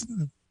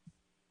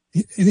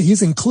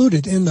he's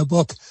included in the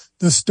book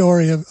the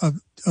story of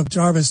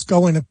Jarvis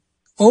going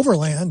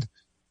overland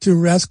to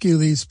rescue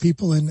these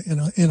people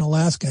in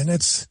Alaska, and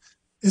it's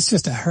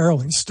just a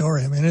harrowing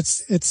story. I mean,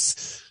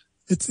 it's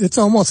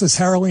almost as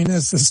harrowing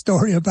as the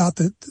story about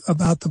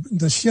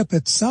the ship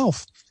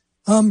itself.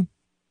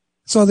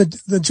 So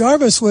the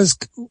Jarvis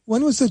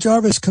when was the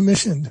Jarvis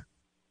commissioned?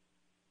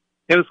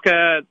 It was,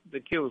 the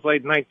keel was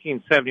laid in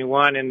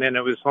 1971, and then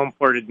it was home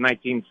ported in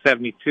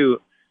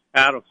 1972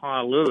 out of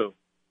Honolulu.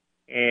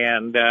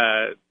 And,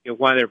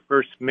 one of their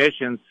first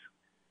missions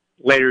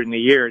later in the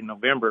year, in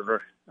November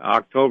or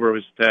October,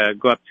 was to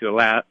go up to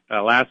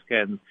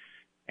Alaska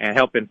and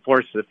help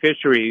enforce the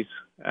fisheries,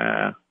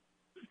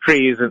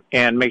 treaties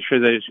and make sure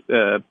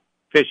that,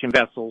 fishing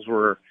vessels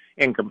were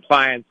in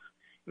compliance.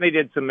 And they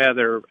did some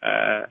other,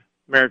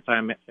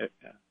 maritime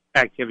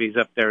activities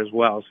up there as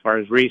well, as far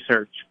as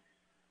research.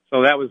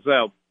 So that was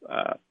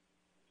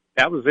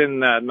in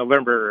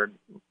November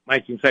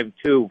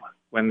 1972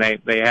 when they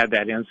had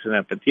that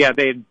incident. But yeah,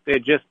 they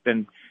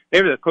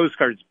were the Coast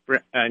Guard's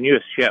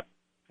newest ship,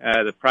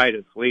 the pride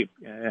of fleet,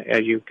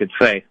 as you could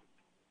say.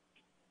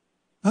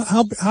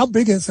 How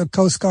big is a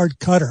Coast Guard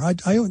cutter? I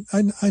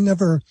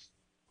never,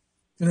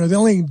 the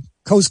only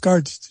Coast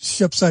Guard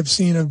ships I've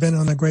seen have been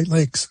on the Great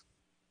Lakes.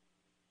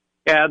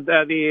 Yeah,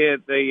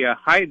 the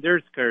high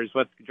dirt cutter is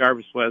what the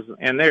Jarvis was,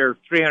 and they're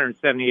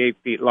 378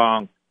 feet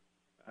long.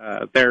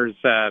 I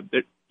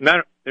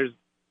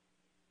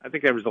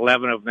think there was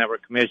 11 of them that were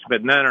commissioned,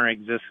 but none are in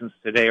existence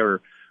today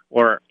or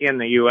in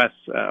the U.S.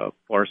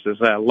 Forces.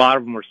 A lot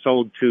of them were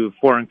sold to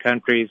foreign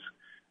countries.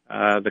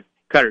 The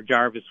Cutter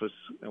Jarvis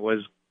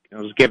was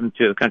given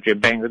to the country of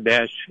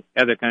Bangladesh.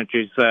 Other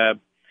countries, the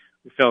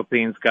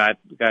Philippines got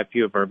a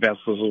few of our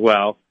vessels as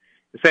well.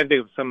 The same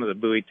thing with some of the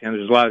buoy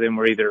tenders. A lot of them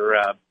were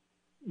either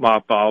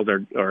mothballed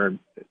or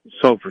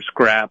sold for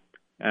scrap.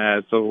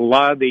 So a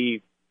lot of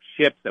the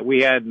ships that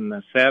we had in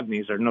the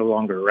 70s are no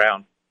longer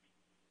around.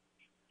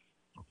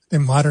 They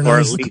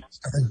modernized,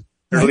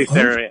 or at least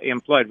they're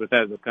employed with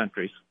other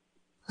countries.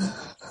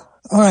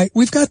 All right,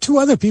 we've got two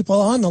other people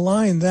on the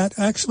line that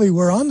actually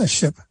were on the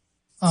ship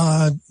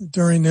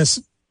during this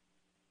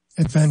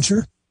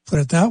adventure. Put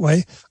it that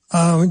way.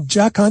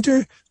 Jack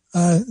Hunter.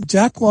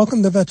 Jack,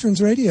 welcome to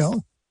Veterans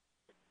Radio.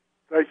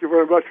 Thank you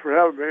very much for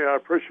having me. I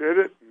appreciate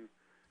it.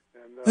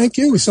 Thank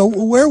you. So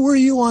where were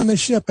you on the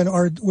ship,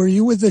 or were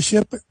you with the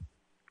ship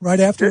right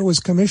after it was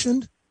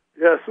commissioned?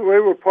 Yes, we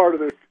were part of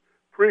the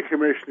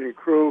pre-commissioning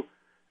crew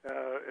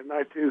in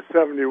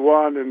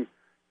 1971, and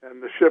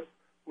the ship,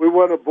 we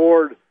went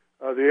aboard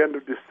the end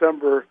of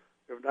December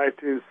of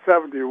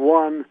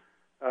 1971,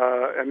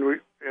 and we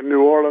in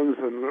New Orleans,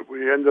 and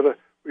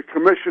we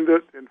commissioned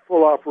it in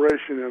full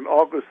operation in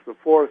August the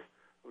 4th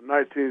of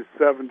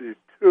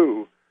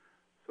 1972.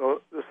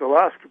 So this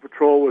Alaska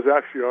patrol was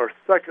actually our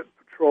second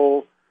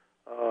patrol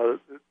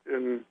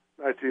in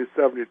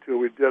 1972.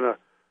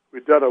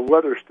 We'd done a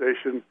weather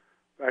station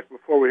back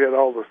before we had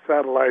all the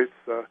satellites.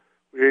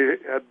 We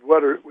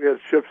had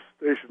ships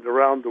stationed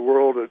around the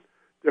world at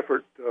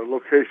different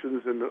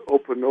locations in the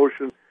open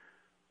ocean.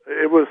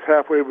 It was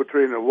halfway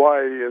between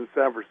Hawaii and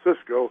San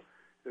Francisco,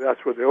 and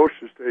that's where the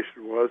ocean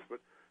station was. But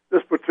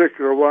this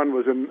particular one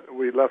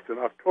we left in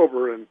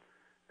October, and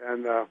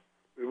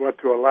we went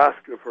to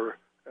Alaska for,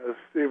 as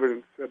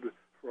Stephen said,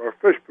 for our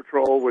fish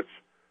patrol, which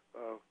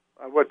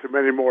I went to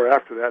many more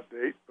after that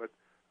date. But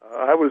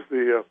I was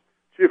the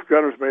chief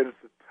gunner's mate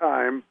at the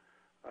time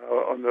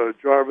on the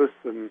Jarvis,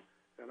 and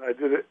I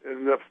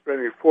ended up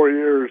spending 4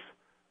 years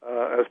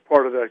as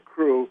part of that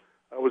crew.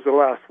 I was the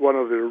last one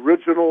of the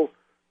original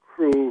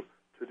crew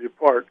to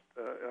depart.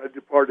 I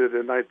departed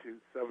in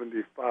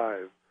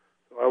 1975,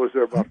 so I was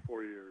there about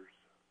 4 years.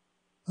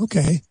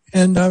 Okay,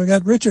 and we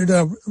got Richard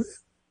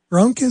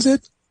Brunk, is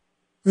it?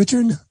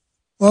 Richard,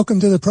 welcome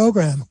to the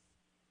program.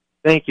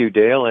 Thank you,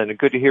 Dale, and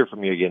good to hear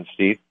from you again,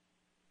 Steve.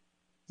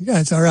 You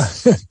guys are,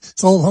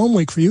 it's old home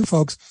week for you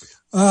folks,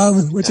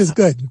 which is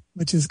good.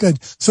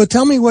 So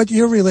tell me what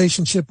your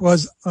relationship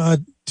was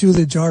to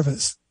the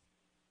Jarvis.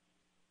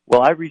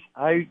 Well,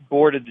 I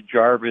boarded the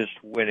Jarvis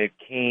when it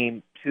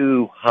came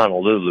to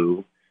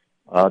Honolulu.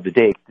 The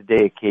day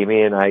it came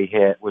in,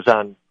 was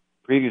on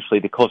previously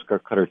the Coast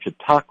Guard Cutter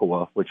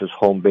Chautauqua, which was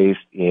home based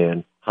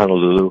in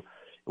Honolulu.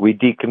 We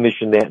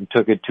decommissioned that and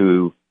took it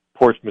to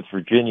Portsmouth,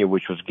 Virginia,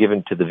 which was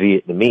given to the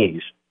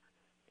Vietnamese.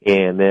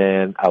 And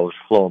then I was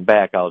flown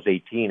back. I was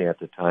 18 at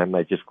the time.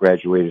 I just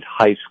graduated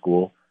high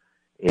school.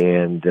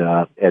 And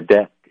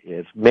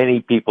as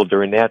many people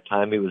during that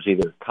time, it was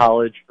either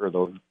college or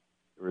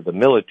the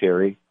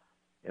military.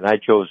 And I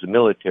chose the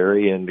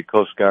military, and the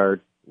Coast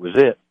Guard was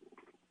it.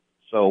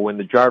 So when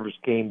the Jarvis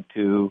came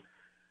to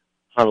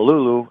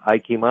Honolulu, I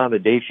came on the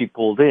day she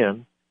pulled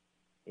in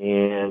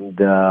and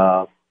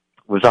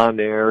was on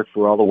there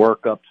for all the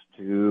workups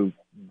to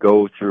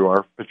go through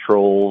our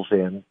patrols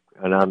and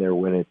on there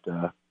when it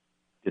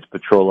did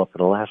patrol up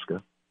in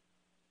Alaska.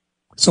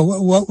 So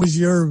what was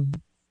your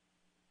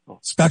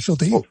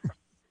specialty?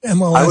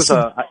 MOS?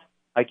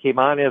 I came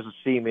on as a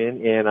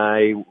seaman, and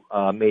I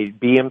made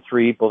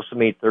BM3, both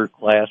made third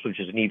class, which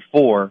is an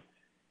E4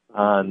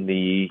 on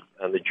the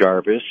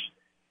Jarvis,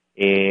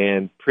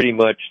 and pretty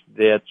much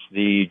that's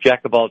the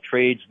jack of all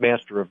trades,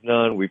 master of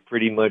none. We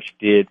pretty much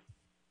did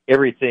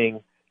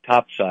everything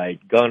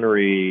topside: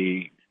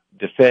 gunnery,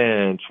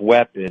 defense,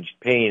 weapons,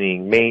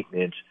 painting,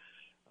 maintenance.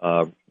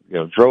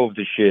 Drove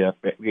the ship.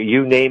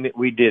 You name it,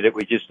 we did it.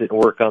 We just didn't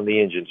work on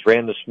the engines.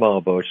 Ran the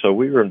small boat, so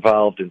we were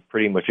involved in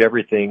pretty much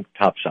everything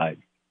topside.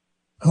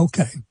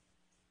 Okay.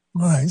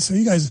 All right. So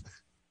you guys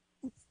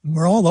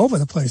were all over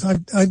the place.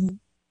 I'm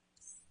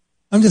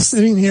just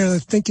sitting here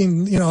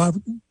thinking,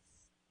 I'm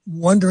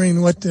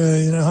wondering where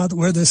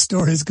this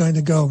story is going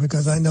to go,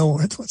 because I know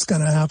what's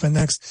going to happen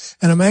next.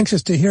 And I'm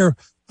anxious to hear,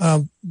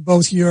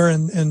 both your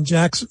and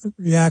Jack's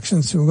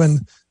reactions to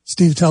when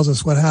Steve tells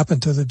us what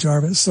happened to the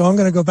Jarvis. So I'm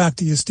going to go back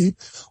to you, Steve.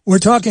 We're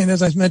talking,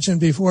 as I mentioned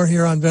before,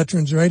 here on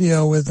Veterans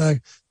Radio with,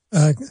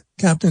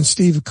 Captain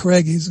Steve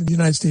Craig. He's a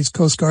United States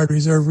Coast Guard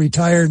Reserve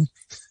retired.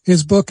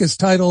 His book is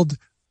titled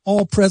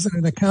All Present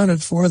and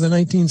Accounted For, the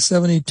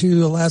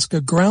 1972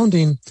 Alaska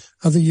Grounding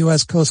of the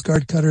U.S. Coast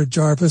Guard Cutter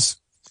Jarvis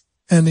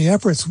and the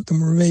Efforts that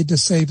were made to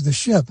Save the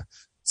Ship.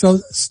 So,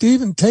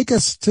 Stephen, take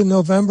us to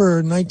November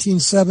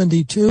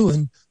 1972,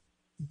 and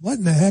what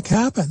in the heck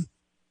happened?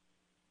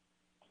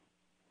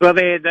 Well,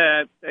 they had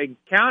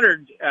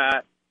encountered,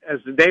 as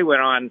the day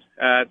went on,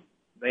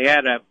 they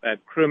had a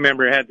crew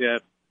member had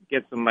to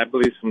get some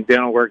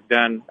dental work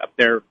done up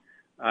there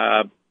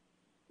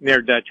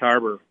near Dutch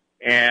Harbor,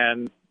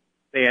 and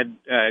they had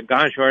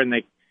gone ashore. And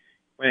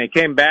when they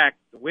came back,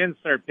 the wind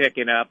started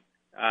picking up.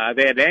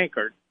 They had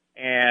anchored,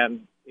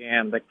 and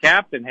the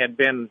captain had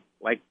been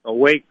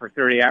awake for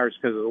 30 hours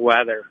because of the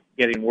weather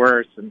getting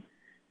worse, and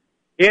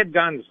he had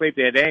gone to sleep.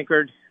 They had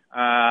anchored.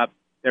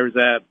 There was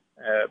a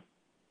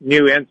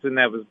new ensign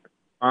that was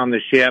on the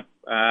ship.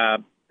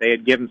 They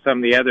had given some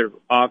of the other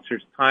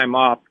officers time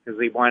off because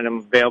they wanted them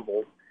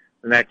available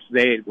the next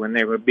day when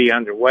they would be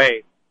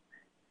underway.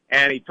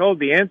 And he told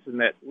the ensign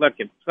that, look,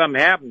 if something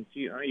happens,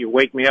 you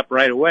wake me up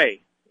right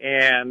away.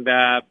 And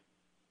lo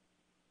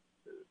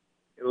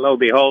and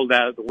behold,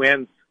 the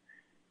winds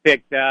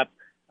picked up.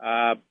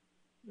 A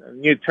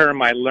new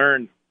term I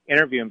learned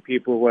interviewing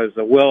people was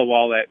a willow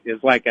wall, that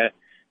is like a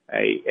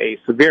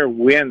severe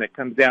wind that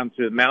comes down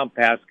through the mountain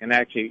pass, can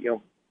actually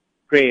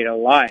create a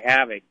lot of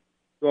havoc.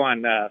 Go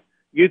on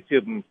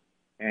YouTube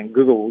and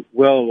Google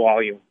willow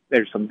wall.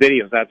 There's some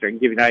videos out there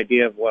and give you an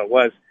idea of what it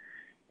was.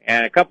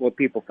 And a couple of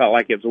people felt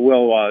like it was a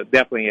willow wall. It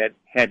definitely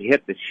had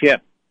hit the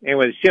ship.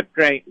 Anyway, the ship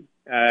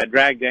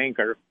dragged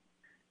anchor,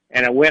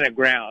 and it went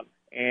aground.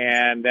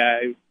 And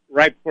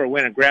right before it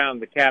went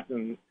aground, the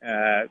captain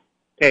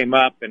came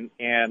up, and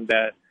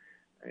it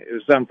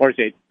was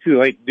unfortunately too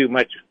late to do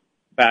much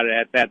about it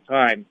at that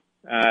time.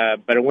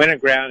 But it went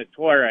aground. It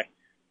tore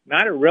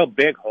not a real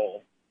big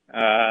hole,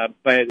 but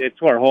it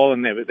tore a hole,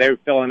 and they were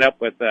filling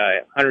up with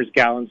hundreds of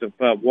gallons of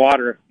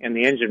water in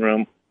the engine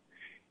room.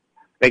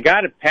 They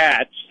got it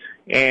patched,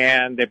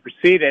 and they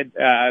proceeded.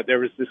 There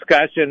was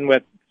discussion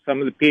with some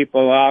of the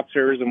people,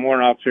 officers and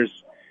warrant officers,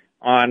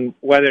 on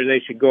whether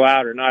they should go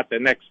out or not the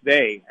next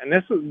day. And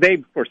this was the day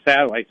before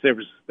satellites. There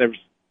was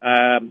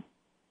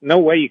no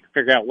way you could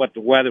figure out what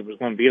the weather was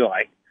going to be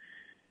like.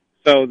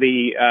 So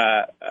they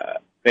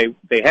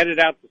headed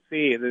out to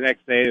sea the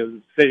next day.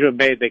 The decision was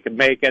made they could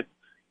make it.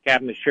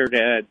 Captain assured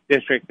the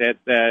district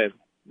that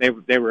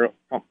they were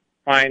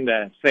fine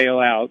to sail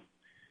out.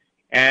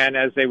 And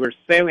as they were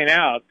sailing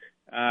out,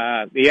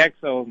 the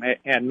XO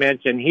had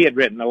mentioned he had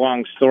written a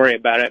long story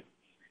about it,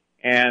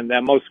 and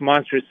the most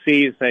monstrous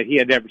seas that he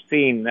had ever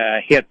seen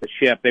hit the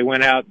ship. They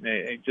went out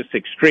in just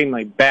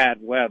extremely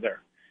bad weather.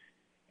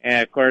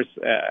 And, of course,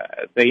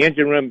 the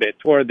engine room, it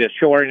tore the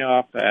shoring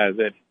off.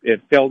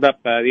 It filled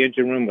up the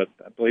engine room with,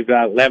 I believe,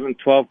 about 11,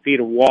 12 feet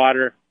of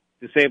water,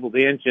 disabled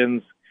the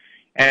engines,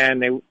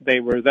 and they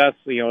were thus,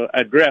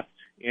 adrift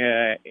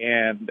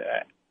and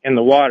in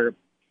the water.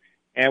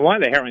 And one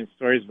of the harrowing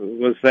stories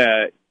was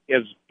it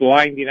was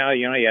blinding out.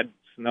 You had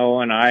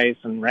snow and ice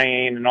and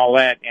rain and all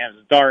that, and it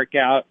was dark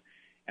out.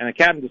 And the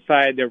captain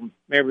decided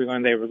they were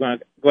going to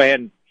go ahead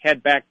and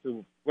head back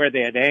to where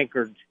they had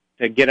anchored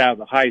to get out of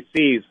the high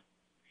seas.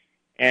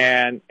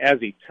 And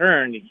as he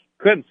turned, he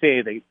couldn't see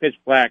anything, pitch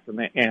black,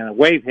 and a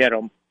wave hit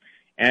him,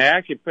 and it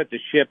actually put the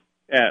ship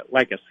at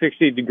like a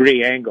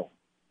 60-degree angle.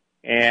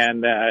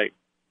 And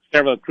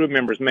several crew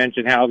members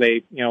mentioned how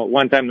they,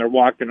 one time they're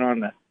walking on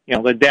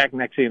the deck,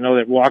 next thing you know,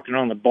 they're walking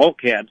on the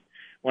bulkhead,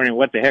 wondering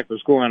what the heck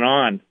was going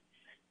on.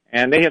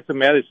 And they had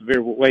some other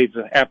severe waves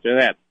after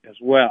that as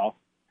well.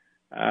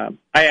 I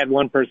had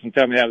one person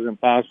tell me that was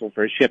impossible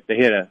for a ship to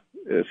hit a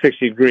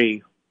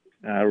 60-degree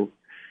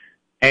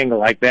angle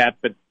like that.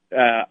 But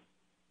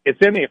it's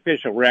in the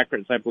official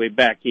records, I believe,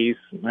 back east.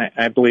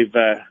 I believe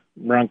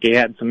Runke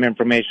had some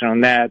information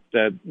on that.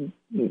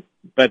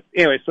 But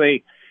anyway, so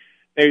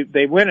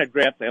they went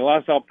adrift. They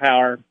lost all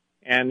power,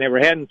 and they were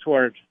heading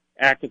toward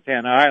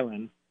Akutan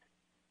Island.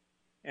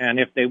 And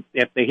if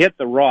they hit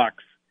the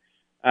rocks,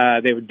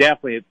 they would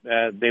definitely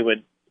they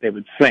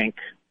would sink.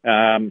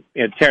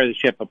 It'd tear the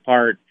ship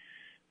apart.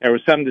 There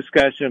was some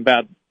discussion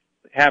about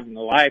having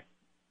the life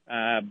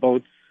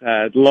boats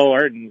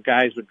lowered, and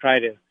guys would try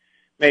to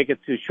make it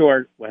too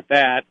short with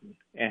that.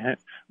 And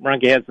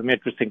Runke had some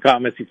interesting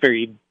comments. He figured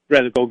he'd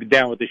rather go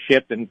down with the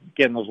ship than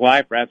get in those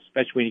life rafts,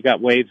 especially when you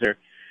got waves that are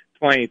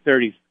 20,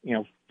 30,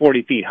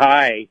 40 feet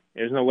high.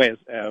 There's no way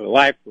a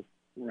life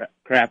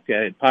craft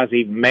could possibly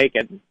even make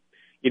it.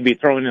 You'd be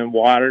thrown in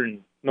water,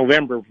 and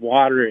November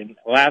water in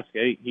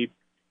Alaska, you'd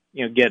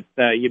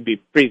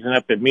be freezing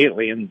up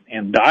immediately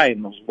and die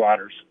in those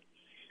waters.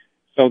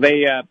 So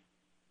they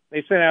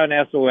sent out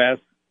an SOS.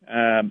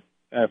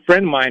 A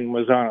friend of mine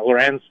was on a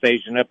Lorenz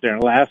station up there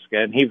in Alaska,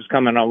 and he was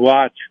coming on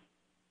watch.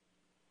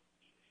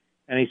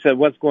 And he said,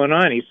 "What's going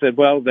on?" He said,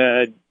 "Well,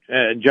 the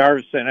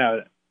Jarvis sent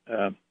out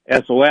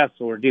SOS,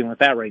 so we're dealing with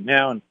that right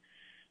now." And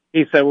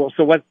he said, "Well,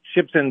 so what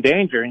ship's in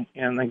danger?"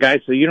 And the guy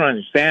said, "You don't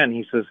understand."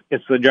 He says,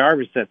 "It's the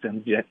Jarvis that's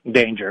in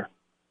danger."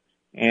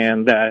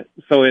 And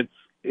so it's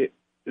a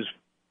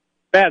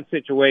bad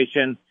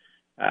situation.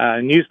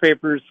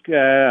 Newspapers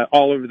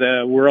all over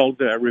the world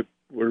were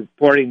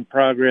reporting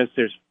progress.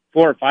 There's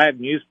 4 or 5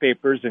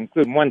 newspapers,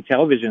 including one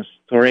television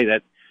story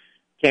that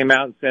came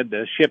out and said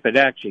the ship had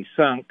actually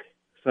sunk.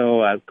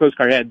 So Coast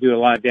Guard had to do a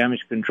lot of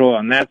damage control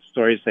on that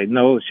story. Say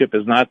no, the ship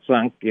is not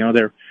sunk.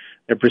 They're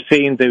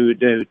proceeding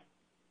to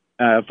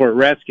for a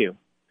rescue.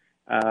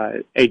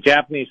 A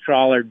Japanese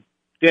trawler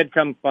did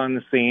come upon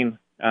the scene.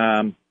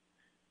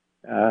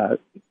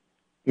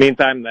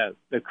 Meantime,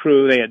 the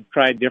crew, they had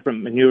tried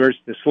different maneuvers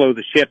to slow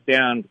the ship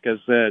down because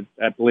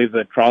I believe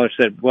the trawler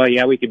said, "Well,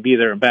 yeah, we could be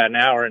there in about an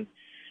hour." And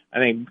I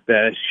think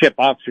the ship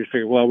officers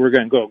figured, "Well, we're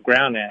going to go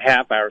aground in a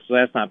half hour, so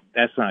that's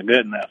not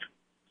good enough."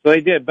 So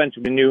they did a bunch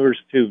of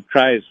maneuvers to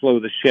try to slow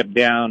the ship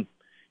down,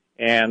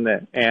 and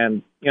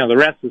the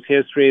rest is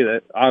history.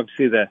 That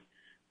obviously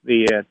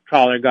the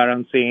trawler got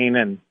on scene,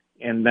 and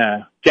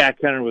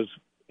Jack Hunter was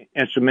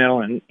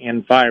instrumental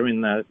in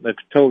firing the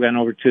tow gun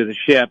over to the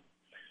ship.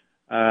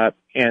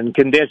 In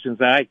conditions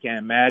that I can't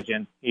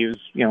imagine. He was,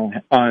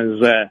 on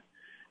his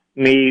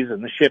knees,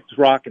 and the ship's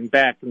rocking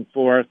back and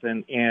forth,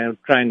 and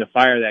trying to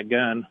fire that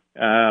gun.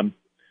 And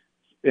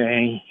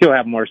he'll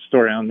have more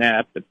story on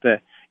that,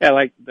 but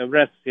like the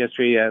rest of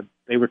history,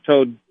 they were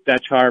towed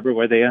Dutch Harbor,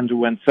 where they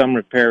underwent some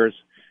repairs.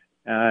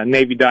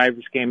 Navy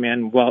divers came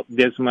in,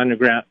 did some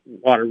underground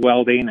water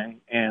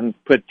welding, and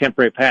put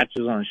temporary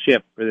patches on the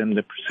ship for them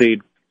to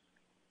proceed.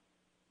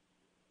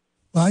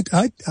 Well,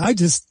 I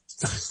just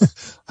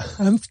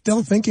I'm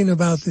still thinking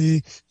about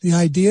the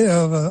idea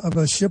of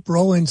a ship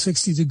rolling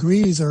 60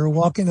 degrees or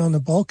walking on the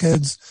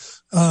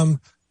bulkheads.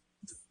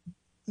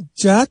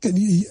 Jack,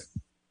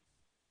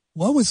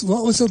 what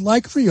was it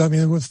like for you? I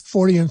mean, with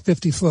 40 and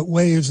 50 foot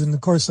waves, and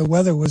of course the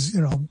weather was,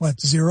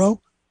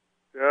 0?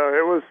 Yeah,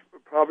 it was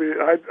probably,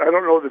 I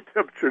don't know the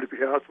temperature, to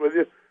be honest with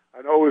you.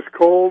 I know it was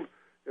cold.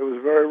 It was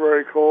very,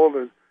 very cold,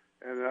 and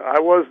I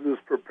wasn't as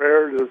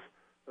prepared as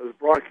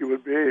Bronchi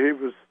would be. He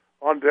was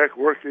on deck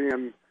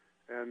working,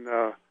 and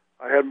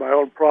I had my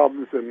own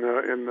problems in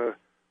the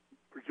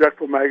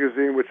projectile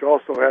magazine, which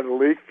also had a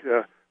leak.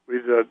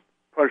 We'd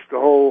punched a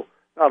hole,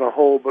 not a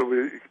hole, but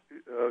we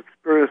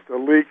experienced a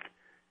leak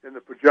in the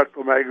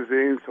projectile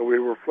magazine, so we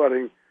were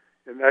flooding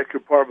in that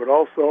compartment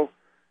also.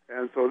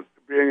 And so,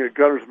 being a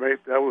gunner's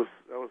mate, that was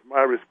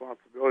my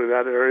responsibility,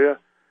 that area.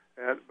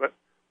 But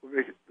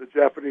when the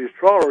Japanese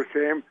trawler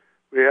came,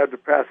 we had to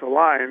pass a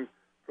line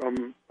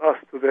from us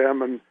to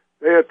them, and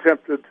they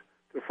attempted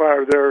to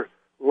fire their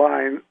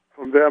line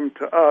from them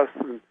to us,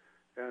 and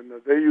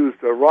they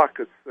used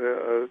rockets,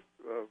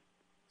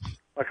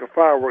 like a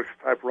fireworks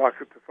type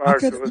rocket to fire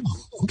to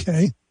us.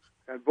 Okay.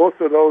 And both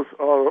of those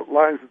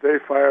lines that they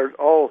fired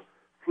all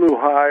flew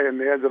high, and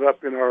they ended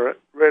up in our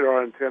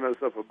radar antennas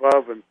up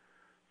above. And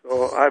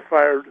so I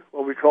fired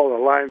what we call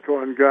a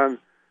line-throwing gun,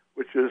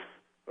 which is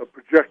a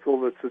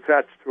projectile that's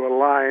attached to a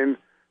line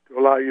to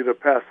allow you to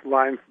pass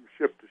line from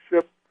ship to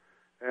ship.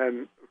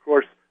 And, of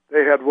course,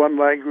 they had one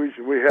language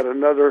and we had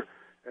another,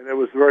 and it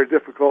was very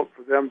difficult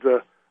for them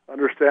to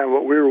understand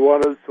what we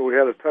wanted, so we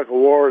had a tug of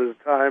war at a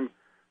time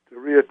to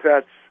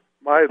reattach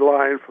my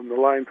line from the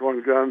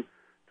line-throwing gun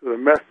to the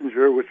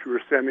messenger, which we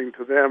were sending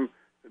to them.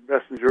 The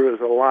messenger is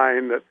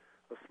a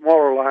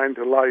smaller line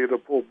to allow you to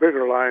pull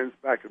bigger lines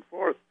back and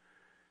forth.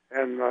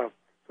 And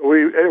so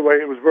anyway,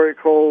 it was very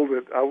cold.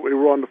 We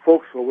were on the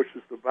forecastle, which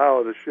is the bow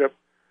of the ship.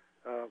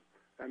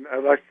 And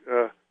like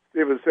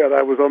Stephen said,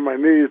 I was on my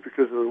knees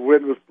because the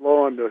wind was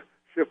blowing, the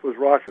ship was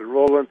rocking and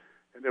rolling,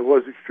 and it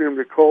was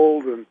extremely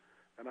cold. And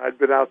I'd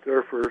been out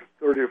there for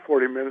 30 or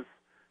 40 minutes,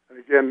 and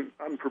again,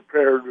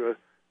 unprepared,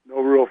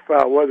 no real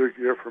foul weather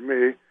gear for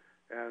me.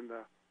 And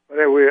but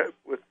anyway,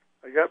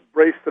 I got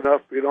braced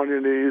enough, being on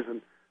your knees,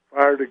 and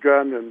fired a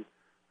gun, and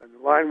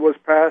line was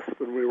passed,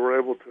 and we were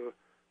able to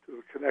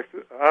connect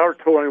our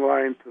towing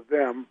line to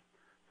them,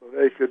 so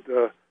they could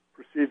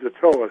proceed to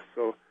tow us.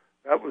 So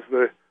that was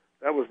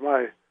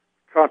my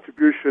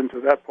contribution to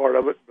that part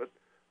of it. But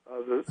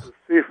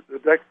the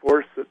deck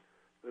force that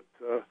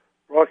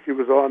Rocky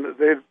was on,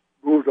 they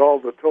moved all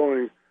the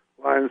towing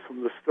lines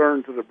from the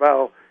stern to the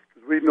bow,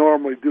 because we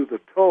normally do the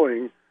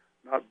towing,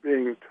 not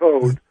being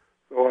towed.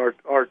 So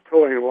our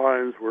towing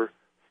lines were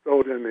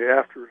stowed in the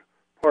after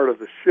part of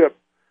the ship,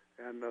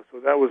 and so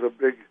that was a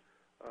big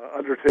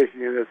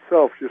undertaking in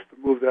itself, just to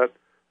move that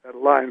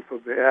line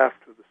from the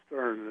aft to the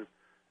stern,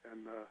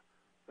 and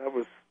that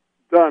was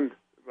done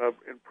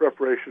in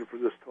preparation for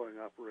this towing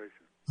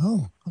operation.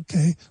 Oh,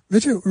 okay.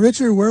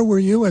 Richard, where were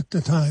you at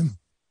the time?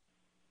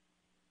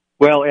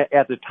 Well,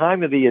 at the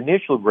time of the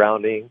initial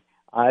grounding,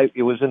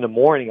 it was in the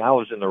morning. I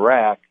was in the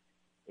rack,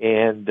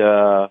 and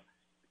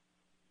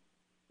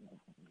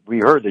we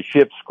heard the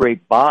ship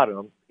scrape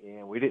bottom,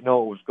 and we didn't know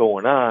what was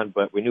going on,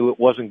 but we knew it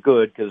wasn't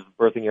good because the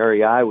berthing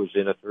area I was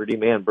in, a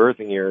 30-man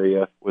berthing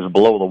area, was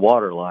below the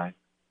water line.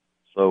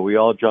 So we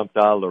all jumped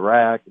out of the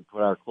rack and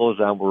put our clothes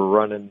on. We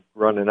were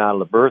running out of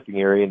the berthing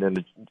area, and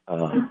then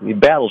the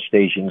battle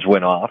stations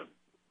went off.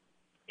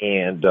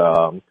 And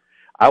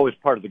I was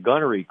part of the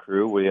gunnery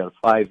crew. We had a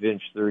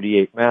 5-inch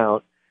 38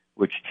 mount,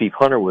 which Chief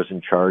Hunter was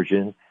in charge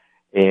in.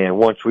 And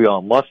once we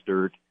all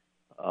mustered,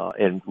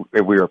 and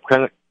we were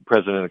present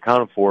and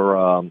accounted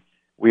for,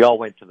 we all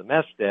went to the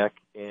mess deck,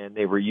 and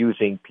they were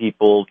using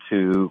people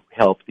to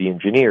help the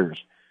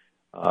engineers.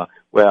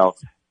 Well,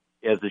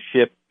 as the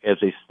ship, as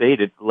they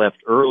stated, left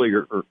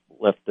earlier or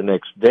left the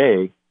next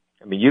day,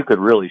 I mean, you could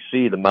really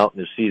see the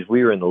mountainous seas.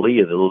 We were in the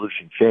lee of the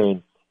Aleutian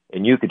chain,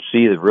 and you could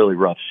see the really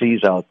rough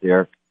seas out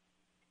there.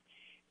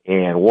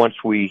 And once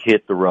we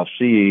hit the rough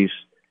seas,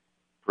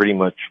 pretty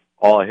much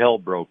all hell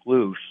broke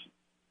loose.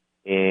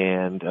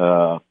 And,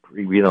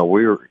 we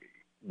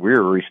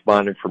were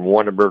responding from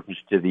one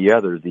emergency to the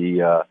other.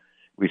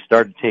 We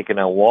started taking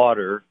on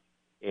water,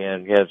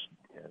 and as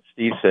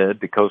Steve said,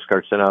 the Coast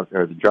Guard sent out,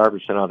 or the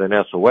Jarvis sent out an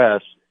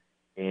SOS,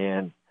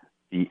 and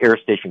the Air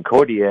Station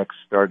Kodiak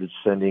started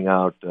sending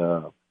out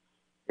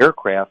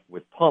aircraft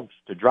with pumps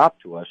to drop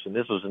to us. And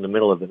this was in the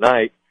middle of the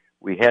night.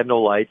 We had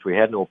no lights, we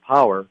had no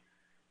power,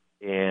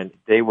 and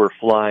they were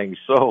flying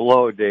so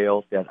low,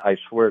 Dale, that I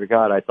swear to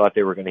God, I thought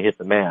they were going to hit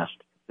the mast,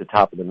 the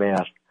top of the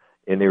mast.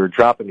 And they were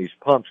dropping these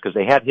pumps because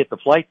they had hit the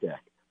flight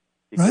deck.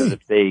 Because Right.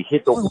 if they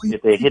hit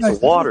the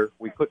water,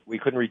 we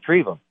couldn't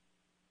retrieve them.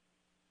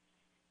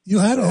 You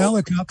had a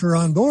helicopter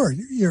on board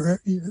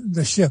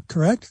the ship,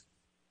 correct?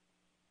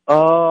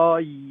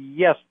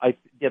 Yes.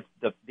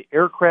 The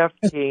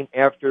aircraft came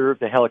after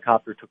the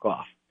helicopter took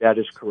off. That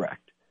is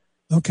correct.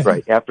 Okay.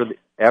 Right. After the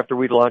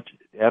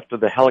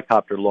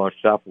helicopter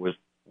launched up,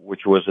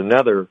 which was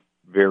another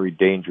very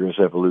dangerous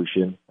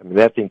evolution. I mean,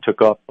 that thing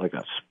took off like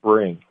a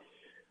spring.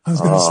 I was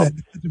going to say, it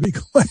had to be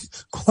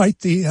quite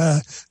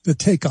the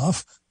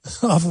takeoff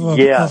off of a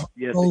yes.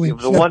 rolling It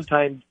was ship.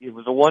 It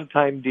was a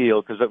one-time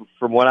deal, because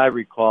from what I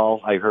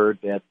recall, I heard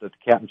that the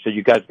captain said,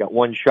 "You guys got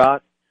one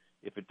shot.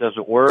 If it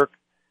doesn't work,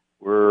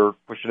 we're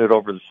pushing it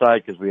over the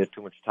side because we had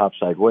too much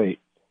topside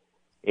weight."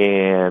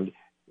 And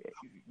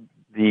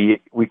we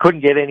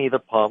couldn't get any of the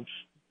pumps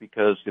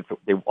because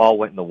they all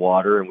went in the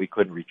water, and we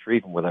couldn't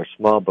retrieve them with our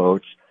small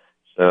boats.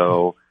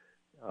 So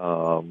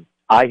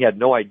I had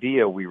no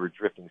idea we were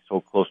drifting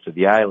so close to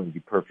the island, to be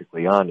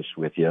perfectly honest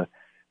with you.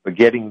 But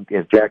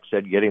as Jack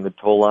said, getting the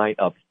tow line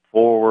up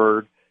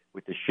forward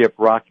with the ship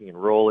rocking and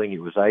rolling,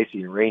 it was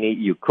icy and rainy.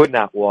 You could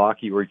not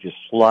walk. You were just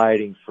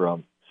sliding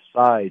from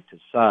side to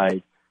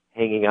side,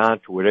 hanging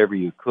on to whatever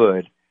you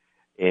could.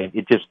 And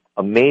it just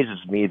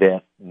amazes me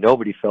that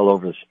nobody fell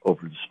over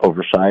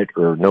overside,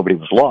 or nobody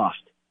was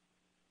lost.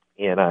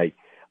 And I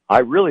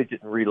really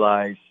didn't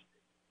realize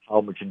how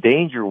much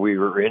danger we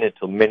were in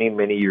until many,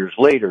 many years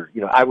later.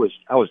 You know, I was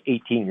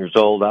 18 years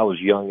old. I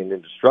was young and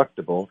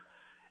indestructible,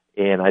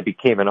 and I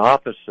became an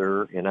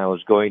officer, and I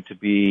was going to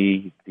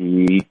be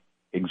the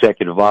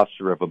executive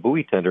officer of a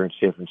buoy tender in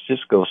San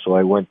Francisco. So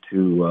I went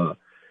to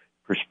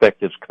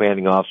Perspectives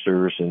Commanding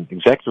Officers and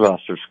Executive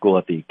Officer School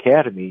at the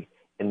Academy,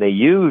 and they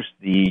used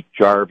the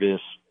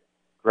Jarvis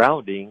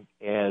grounding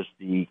as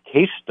the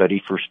case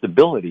study for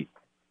stability.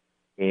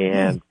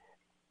 And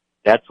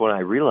that's when I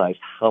realized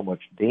how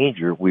much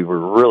danger we were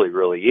really,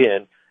 really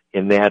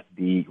in that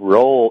the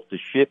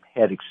ship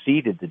had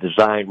exceeded the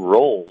design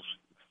rolls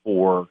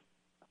for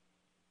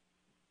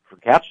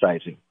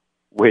capsizing,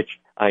 which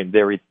I'm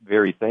very,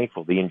 very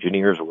thankful the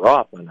engineers were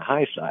off on the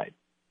high side.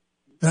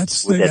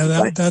 That's I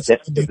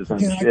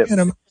can't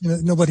imagine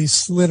that nobody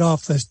slid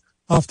off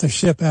the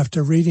ship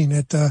after reading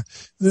it.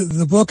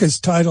 The book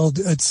is titled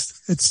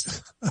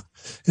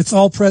It's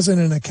All Present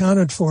and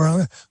Accounted For. I'm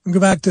going to go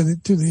back to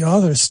the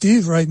author,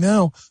 Steve, right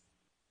now.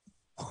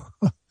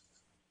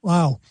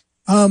 Wow.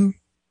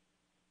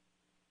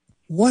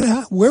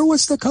 Where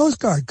was the Coast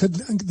Guard?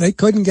 They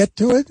couldn't get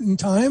to it in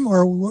time,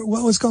 or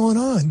what was going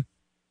on?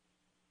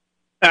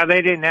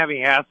 They didn't have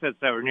any assets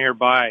that were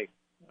nearby.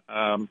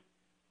 I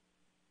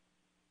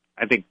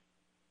think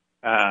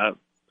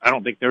I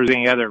don't think there was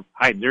any other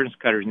high endurance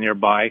cutters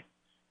nearby.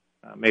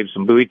 Maybe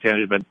some buoy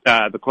tenders, but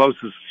the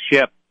closest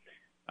ships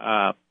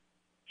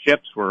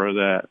were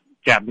the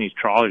Japanese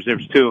trawlers. There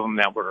was two of them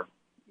that were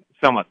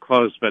somewhat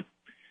close, but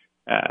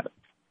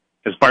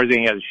as far as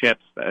any other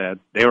ships,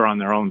 they were on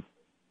their own.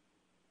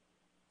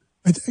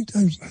 I think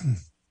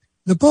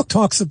the book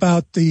talks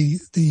about the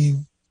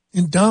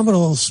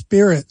indomitable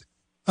spirit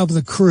of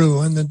the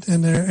crew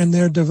and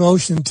their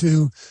devotion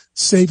to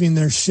saving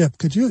their ship.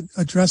 Could you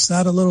address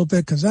that a little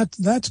bit? Because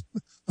that's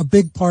a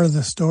big part of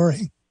the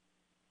story.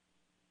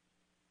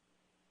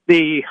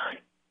 I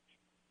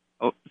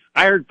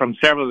heard from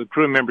several of the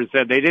crew members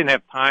that they didn't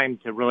have time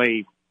to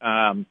really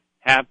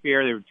have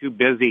fear. They were too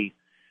busy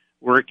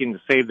working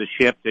to save the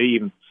ship to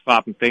even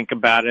stop and think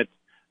about it.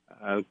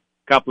 A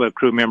couple of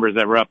crew members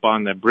that were up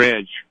on the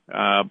bridge,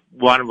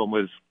 one of them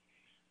was,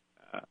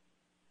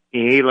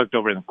 he looked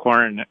over in the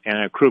corner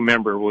and a crew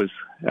member was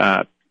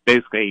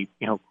basically,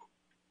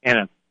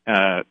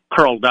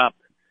 curled up,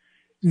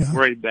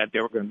 worried that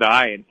they were going to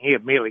die, and he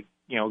immediately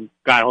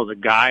got hold of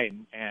the guy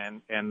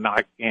and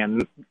knocked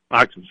some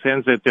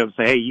sense into him,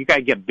 say, hey, you got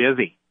to get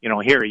busy,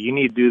 here, you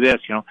need to do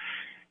this,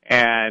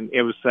 and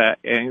it was,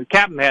 and the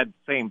captain had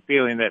the same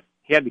feeling that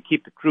he had to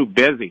keep the crew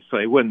busy so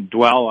they wouldn't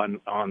dwell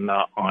on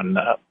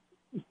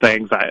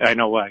things. I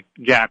know,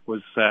 Jack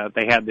was,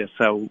 they had this,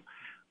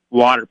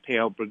 water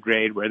pail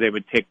brigade where they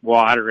would take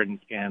water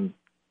and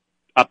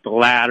up the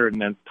ladder and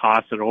then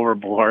toss it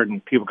overboard,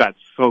 and people got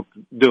soaked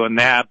doing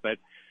that, but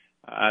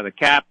the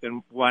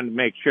captain wanted to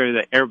make sure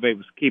that everybody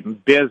was keeping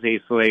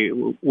busy so they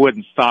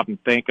wouldn't stop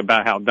and think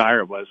about how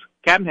dire it was.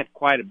 Captain had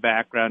quite a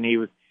background. He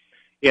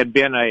had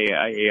been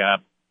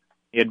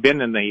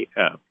in the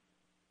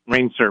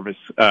Marine Service,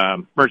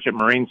 Merchant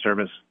Marine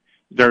Service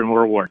during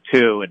World War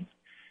II, and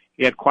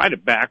he had quite a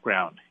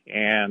background.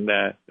 And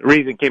the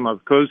reason he came up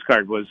with Coast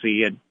Guard was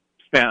he had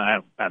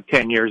spent about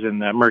 10 years in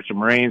the Merchant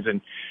Marines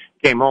and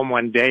came home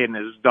one day and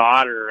his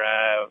daughter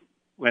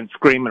went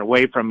screaming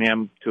away from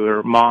him to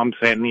her mom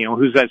saying,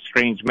 who's that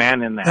strange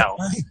man in the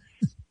house?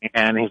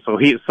 And so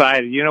he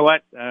decided, you know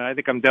what, I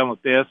think I'm done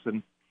with this.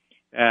 And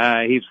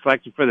he's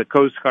selected for the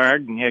Coast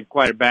Guard, and he had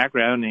quite a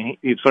background, and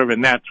he's sort of a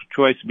natural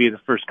choice to be the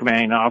first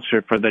commanding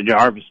officer for the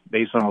Jarvis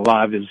based on a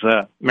lot of his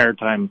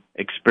maritime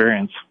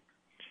experience.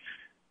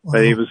 Wow.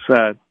 But he was,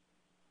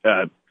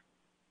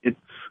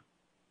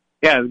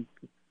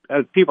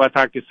 people I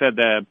talked to said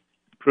that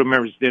crew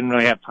members didn't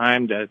really have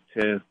time to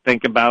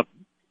think about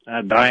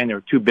dying. They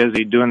were too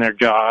busy doing their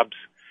jobs.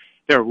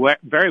 They were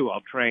very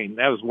well trained.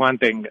 That was one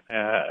thing.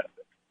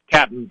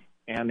 Captain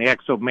and the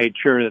XO made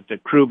sure that the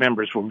crew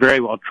members were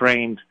very well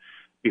trained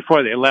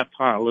before they left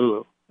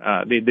Honolulu.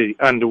 They did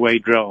underway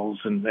drills,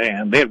 and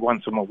they had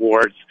won some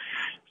awards.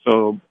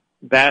 So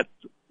that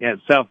in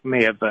itself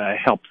may have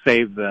helped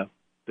save the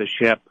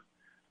ship.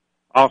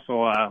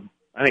 Also, I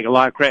think a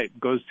lot of credit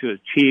goes to the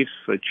chiefs.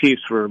 The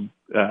chiefs were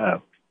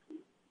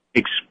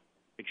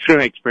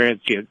extremely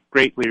experienced. He had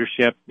great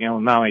leadership.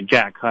 Not only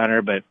Jack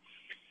Hunter, but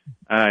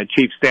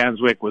Chief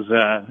Stanswick was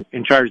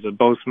in charge of the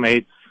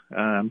boatmates.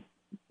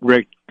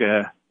 Rick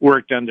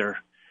worked under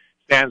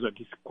Stanswick.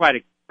 He's quite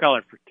a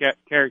colorful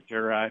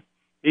character.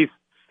 He's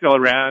still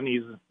around.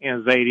 He's in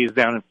his 80s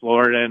down in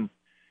Florida,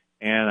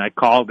 and I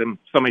called him.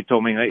 Somebody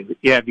told me,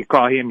 yeah, if you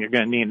call him, you're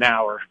going to need an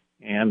hour,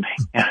 and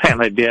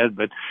I did.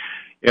 But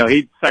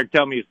he started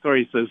telling me a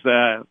story. He says,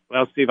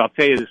 "Well, Steve, I'll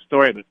tell you the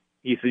story," but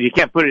he said, "You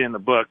can't put it in the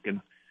book." And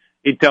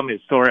he'd tell me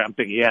the story. I'm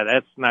thinking, yeah,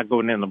 that's not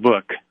going in the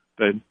book.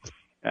 But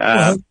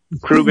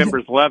crew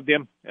members loved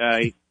him.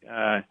 If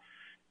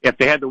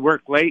they had to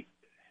work late,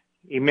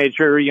 he made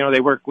sure, they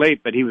worked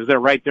late, but he was there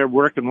right there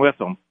working with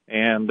them.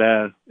 And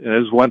it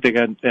was one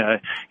thing.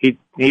 He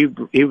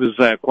was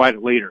quite a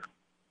leader.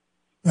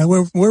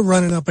 We're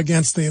running up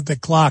against the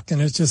clock,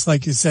 and it's just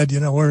like you said.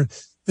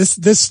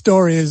 This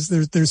story is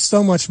there's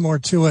so much more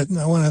to it, and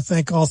I want to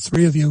thank all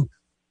three of you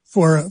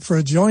for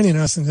joining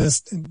us in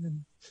this,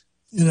 and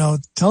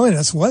telling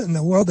us what in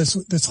the world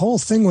this whole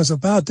thing was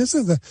about. This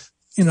is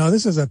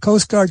a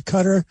Coast Guard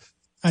cutter.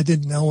 I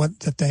didn't know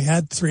that they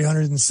had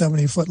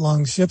 370-foot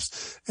long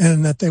ships,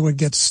 and that they would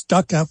get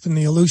stuck up in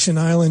the Aleutian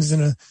Islands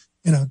in a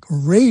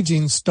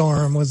raging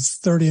storm with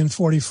 30 and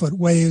 40-foot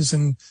waves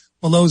and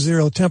below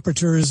zero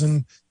temperatures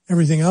and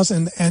everything else,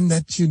 and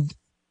that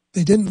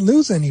they didn't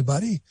lose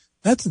anybody.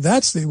 That's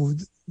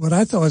what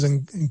I thought was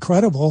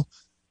incredible,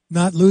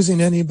 not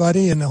losing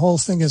anybody, and the whole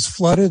thing is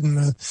flooded, and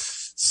the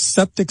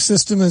septic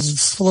system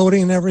is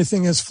floating, and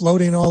everything is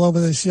floating all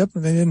over the ship,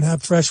 and they didn't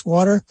have fresh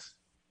water.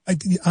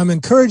 I'm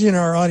encouraging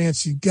our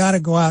audience, you got to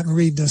go out and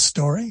read this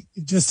story.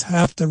 You just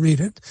have to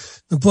read it.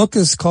 The book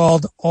is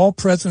called All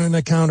Present and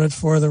Accounted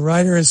For. The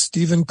writer is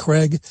Stephen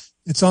Craig.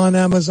 It's on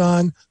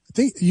Amazon. I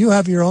think you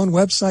have your own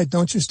website,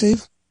 don't you,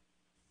 Steve?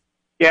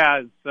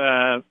 Yeah, it's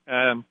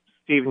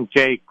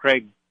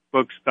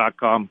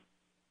StephenJCraigBooks.com.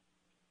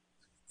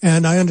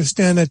 And I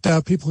understand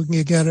that people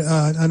can get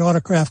an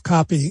autographed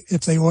copy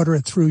if they order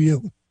it through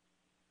you.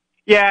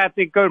 Yeah, if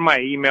they go to my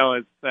email,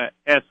 it's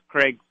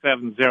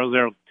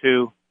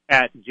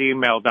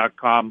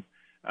scraig7002@gmail.com.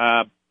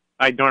 I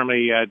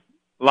normally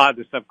a lot of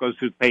the stuff goes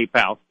through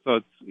PayPal,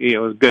 so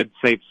it's good,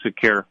 safe,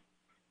 secure.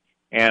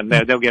 And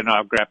they'll get an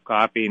autographed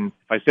copy. And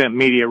if I send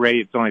media rate,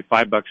 it's only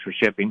 $5 for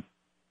shipping.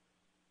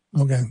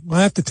 Okay. Well,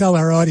 I have to tell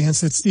our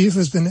audience that Steve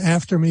has been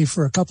after me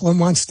for a couple of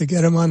months to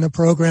get him on the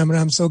program, and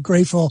I'm so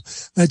grateful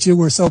that you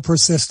were so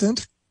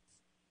persistent.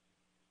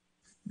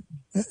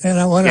 And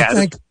I want to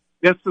thank.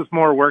 This is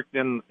more work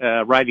than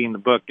writing the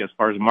book as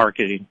far as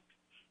marketing.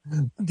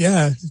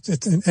 Yeah,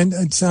 and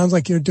it sounds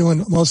like you're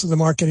doing most of the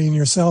marketing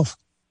yourself.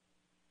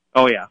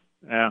 Oh yeah,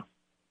 yeah.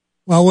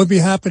 Well, we'll be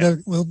happy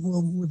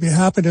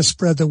to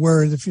spread the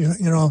word if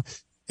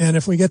and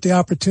if we get the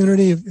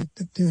opportunity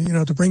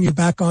to bring you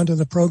back onto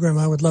the program,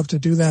 I would love to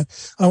do that.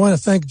 I want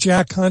to thank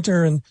Jack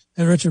Hunter and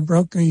Richard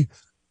Brokey.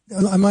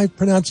 Am I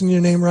pronouncing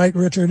your name right,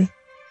 Richard?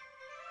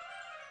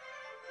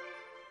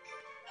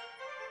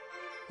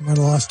 I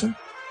lost him.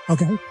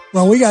 Okay.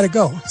 Well, we got to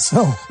go.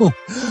 So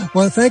I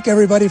want to thank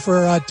everybody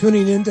for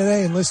tuning in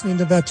today and listening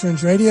to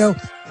Veterans Radio.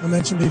 I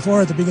mentioned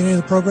before at the beginning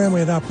of the program, we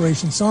had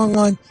Operation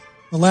Songline.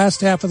 The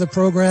last half of the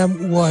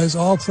program was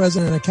all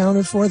present and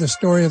accounted for, the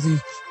story of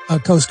the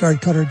Coast Guard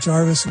Cutter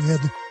Jarvis. We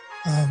had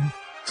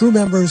crew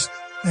members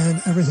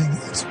and everything.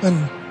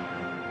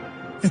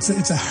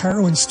 It's a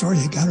harrowing story.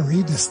 You got to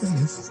read this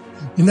thing.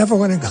 You never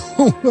want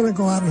to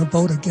go out on a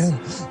boat again.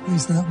 At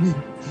least not me.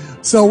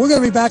 So we're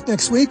going to be back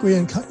next week. We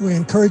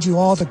encourage you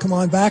all to come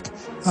on back.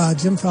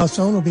 Jim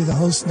Faustone will be the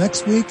host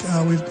next week.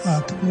 We've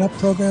coming up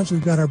programs.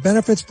 We've got our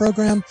benefits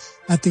program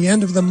at the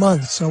end of the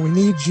month. So we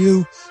need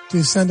you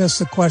to send us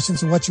the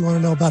questions of what you want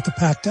to know about the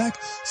PAC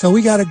TAC. So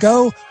we got to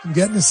go. I'm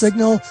getting a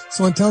signal.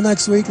 So until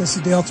next week, this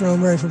is Dale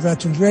Throneberry for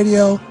Veterans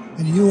Radio,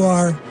 and you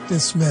are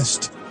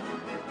dismissed.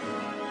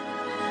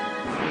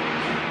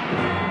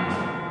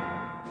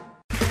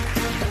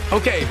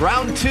 Okay,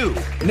 round two.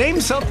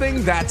 Name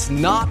something that's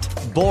not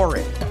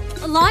boring.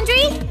 A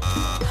laundry?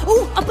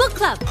 Ooh, a book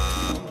club.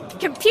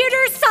 Computer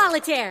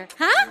solitaire,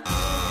 huh?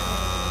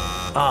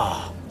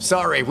 Ah, oh,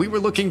 sorry, we were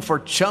looking for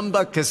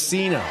Chumba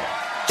Casino.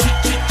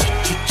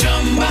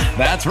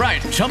 That's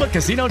right,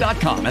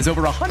 ChumbaCasino.com has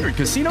over 100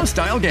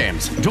 casino-style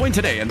games. Join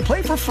today and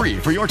play for free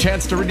for your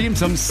chance to redeem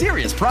some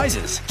serious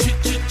prizes.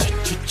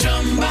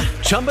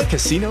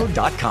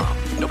 ChumbaCasino.com.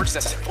 No purchase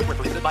necessary. Void where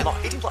prohibited by law.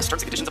 18+ terms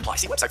and conditions apply.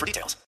 See website for details.